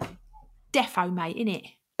 Yeah. No. Defo, mate,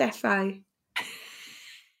 innit? Defo.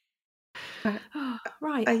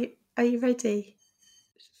 Right. Are you ready?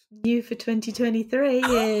 New for 2023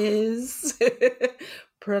 is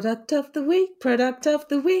product of the week, product of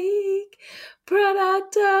the week,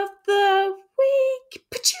 product of the week.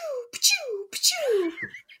 Pachoo, pachoo, pachoo.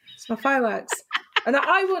 It's my fireworks. And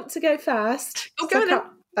I want to go first. Oh, go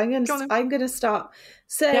on. I'm going to start.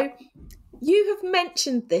 So you have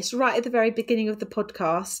mentioned this right at the very beginning of the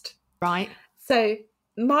podcast. Right. So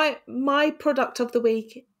my product of the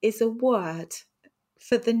week is a word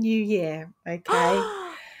for the new year. Okay.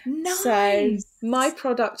 Nice. So my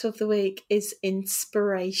product of the week is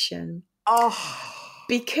inspiration. Oh.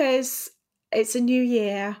 Because it's a new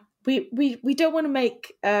year. We don't want to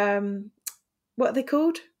make what are they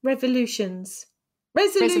called? Resolutions.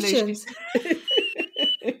 Because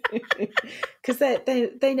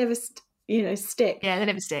they never stick. Yeah, they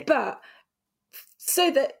never stick. But so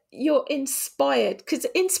that you're inspired, because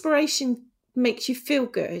inspiration makes you feel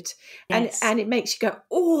good, and it makes you go,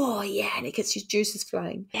 oh yeah, and it gets your juices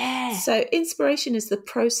flowing. Yeah. So inspiration is the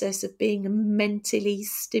process of being mentally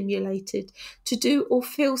stimulated to do or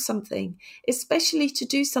feel something, especially to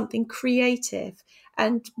do something creative.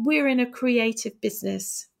 And we're in a creative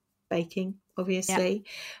business, baking, obviously.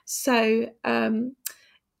 Yeah. So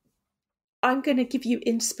I'm going to give you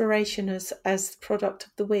inspiration as the product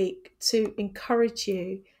of the week to encourage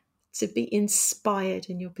you to be inspired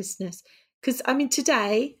in your business. Because, I mean,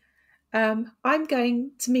 today I'm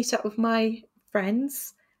going to meet up with my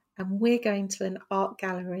friends and we're going to an art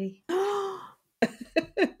gallery.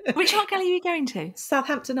 Which art gallery are you going to?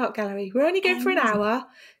 Southampton Art Gallery. We're only going for an hour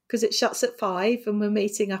because it shuts at 5 and we're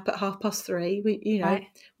meeting up at 3:30.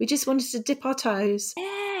 We just wanted to dip our toes.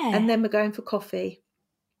 Yeah. And then we're going for coffee.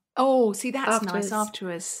 Oh, see, that's afterwards. Nice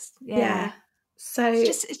afterwards. Yeah. So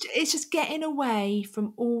it's just getting away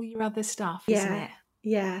from all your other stuff, isn't it?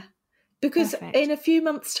 Yeah. Because Perfect. in a few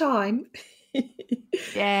months' time,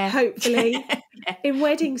 hopefully, in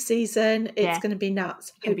wedding season, it's going to be nuts.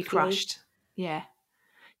 It's going to be crushed. Yeah.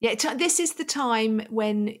 Yeah. This is the time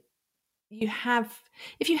when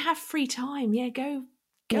if you have free time, go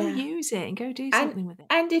use it and go do something with it.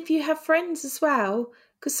 And if you have friends as well,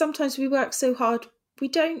 because sometimes we work so hard, we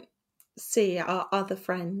don't see our other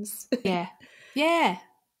friends. Yeah.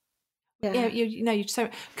 So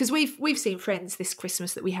because we've seen friends this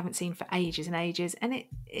Christmas that we haven't seen for ages and ages, and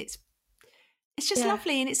it's just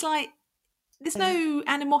lovely, and it's like there's no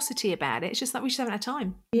animosity about it. It's just like we just haven't had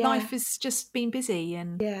time. Yeah. Life has just been busy,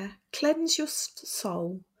 and cleanse your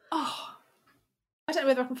soul. Oh, I don't know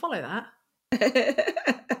whether I can follow that.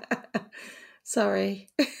 Sorry.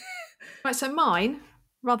 Right, so mine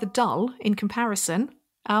rather dull in comparison.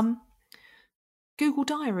 Google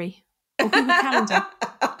Diary or Google Calendar.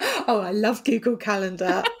 Oh, I love Google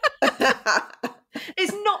Calendar.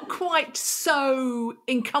 It's not quite so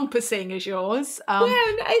encompassing as yours. Well,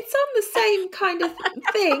 it's on the same kind of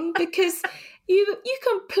thing because you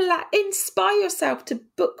can inspire yourself to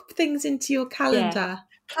book things into your calendar. Yeah.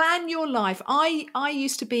 Plan your life. I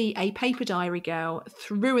used to be a paper diary girl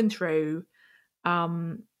through and through,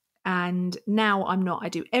 and now I'm not. I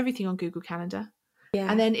do everything on Google Calendar. Yeah.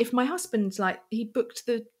 And then if my husband's he booked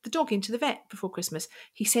the dog into the vet before Christmas,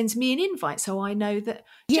 he sends me an invite so I know that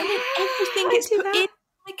everything gets put in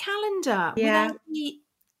my calendar without me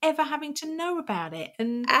ever having to know about it.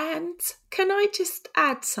 And can I just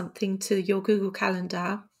add something to your Google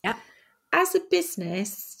Calendar? Yeah. As a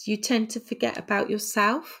business, you tend to forget about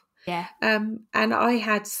yourself. Yeah. And I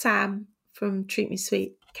had Sam from Treat Me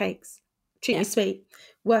Sweet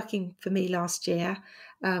working for me last year.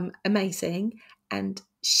 Amazing. And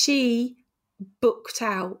she booked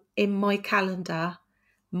out in my calendar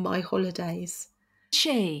my holidays.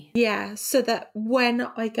 She? Yeah, so that when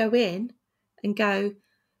I go in and go,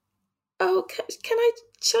 oh,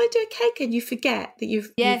 shall I do a cake? And you forget that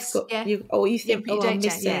you've got, you think, I'll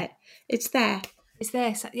miss it. It's there. It's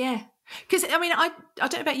there, so, yeah. Because, I mean, I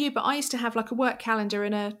don't know about you, but I used to have a work calendar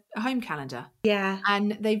and a home calendar. Yeah.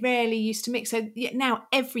 And they rarely used to mix. So now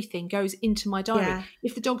everything goes into my diary. Yeah.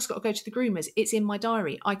 If the dog's got to go to the groomers, it's in my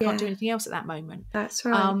diary. I can't do anything else at that moment. That's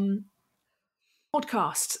right.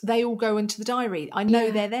 Podcasts, they all go into the diary. I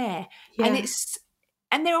know they're there. Yeah.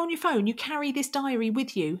 And they're on your phone. You carry this diary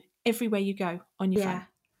with you everywhere you go on your phone.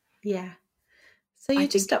 Yeah. So you're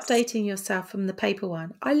just updating yourself from the paper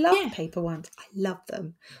one. I love paper ones. I love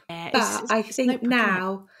them. Yeah, but I think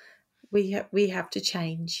now we have to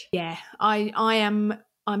change. Yeah, I'm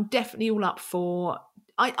definitely all up for.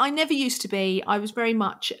 I never used to be. I was very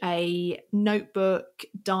much a notebook,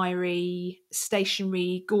 diary,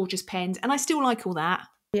 stationery, gorgeous pens, and I still like all that.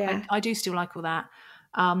 Yeah, I do still like all that.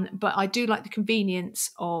 But I do like the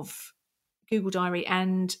convenience of Google Diary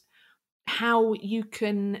and how you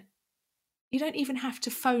don't even have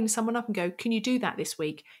to phone someone up and go, can you do that this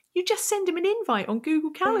week? You just send them an invite on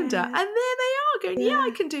Google Calendar and there they are going,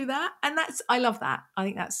 I can do that. And I love that. I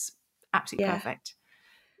think that's absolutely perfect.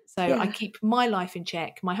 So I keep my life in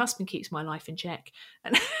check. My husband keeps my life in check.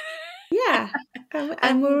 And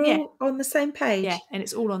and we're all on the same page. Yeah, and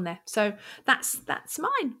it's all on there. So that's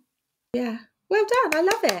mine. Yeah. Well done. I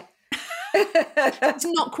love it. It's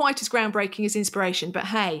not quite as groundbreaking as inspiration, but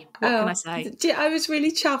hey, what can I say? I was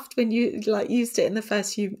really chuffed when you used it in the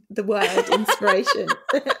word inspiration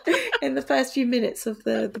in the first few minutes of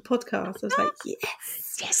the podcast. I was like,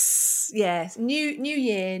 yes, new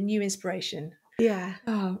year, new inspiration. Yeah.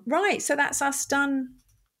 Oh, right. So that's us done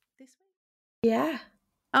this week. Yeah.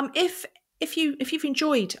 If you've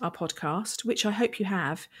enjoyed our podcast, which I hope you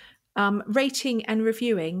have, rating and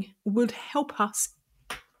reviewing would help us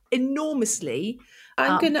enormously.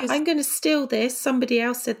 I'm gonna steal this. Somebody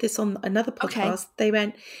else said this on another podcast. Okay. They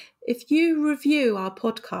went, if you review our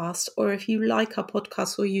podcast or if you like our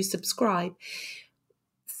podcast or you subscribe,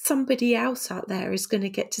 somebody else out there is going to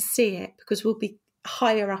get to see it because we'll be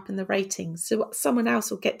higher up in the ratings. So someone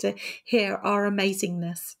else will get to hear our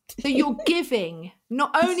amazingness. So you're giving,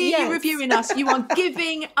 not only are you reviewing us, you are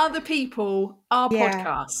giving other people our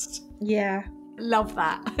podcast. Yeah. Love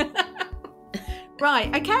that.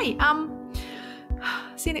 Right, okay.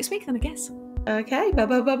 See you next week then, I guess. Okay,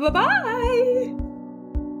 bye.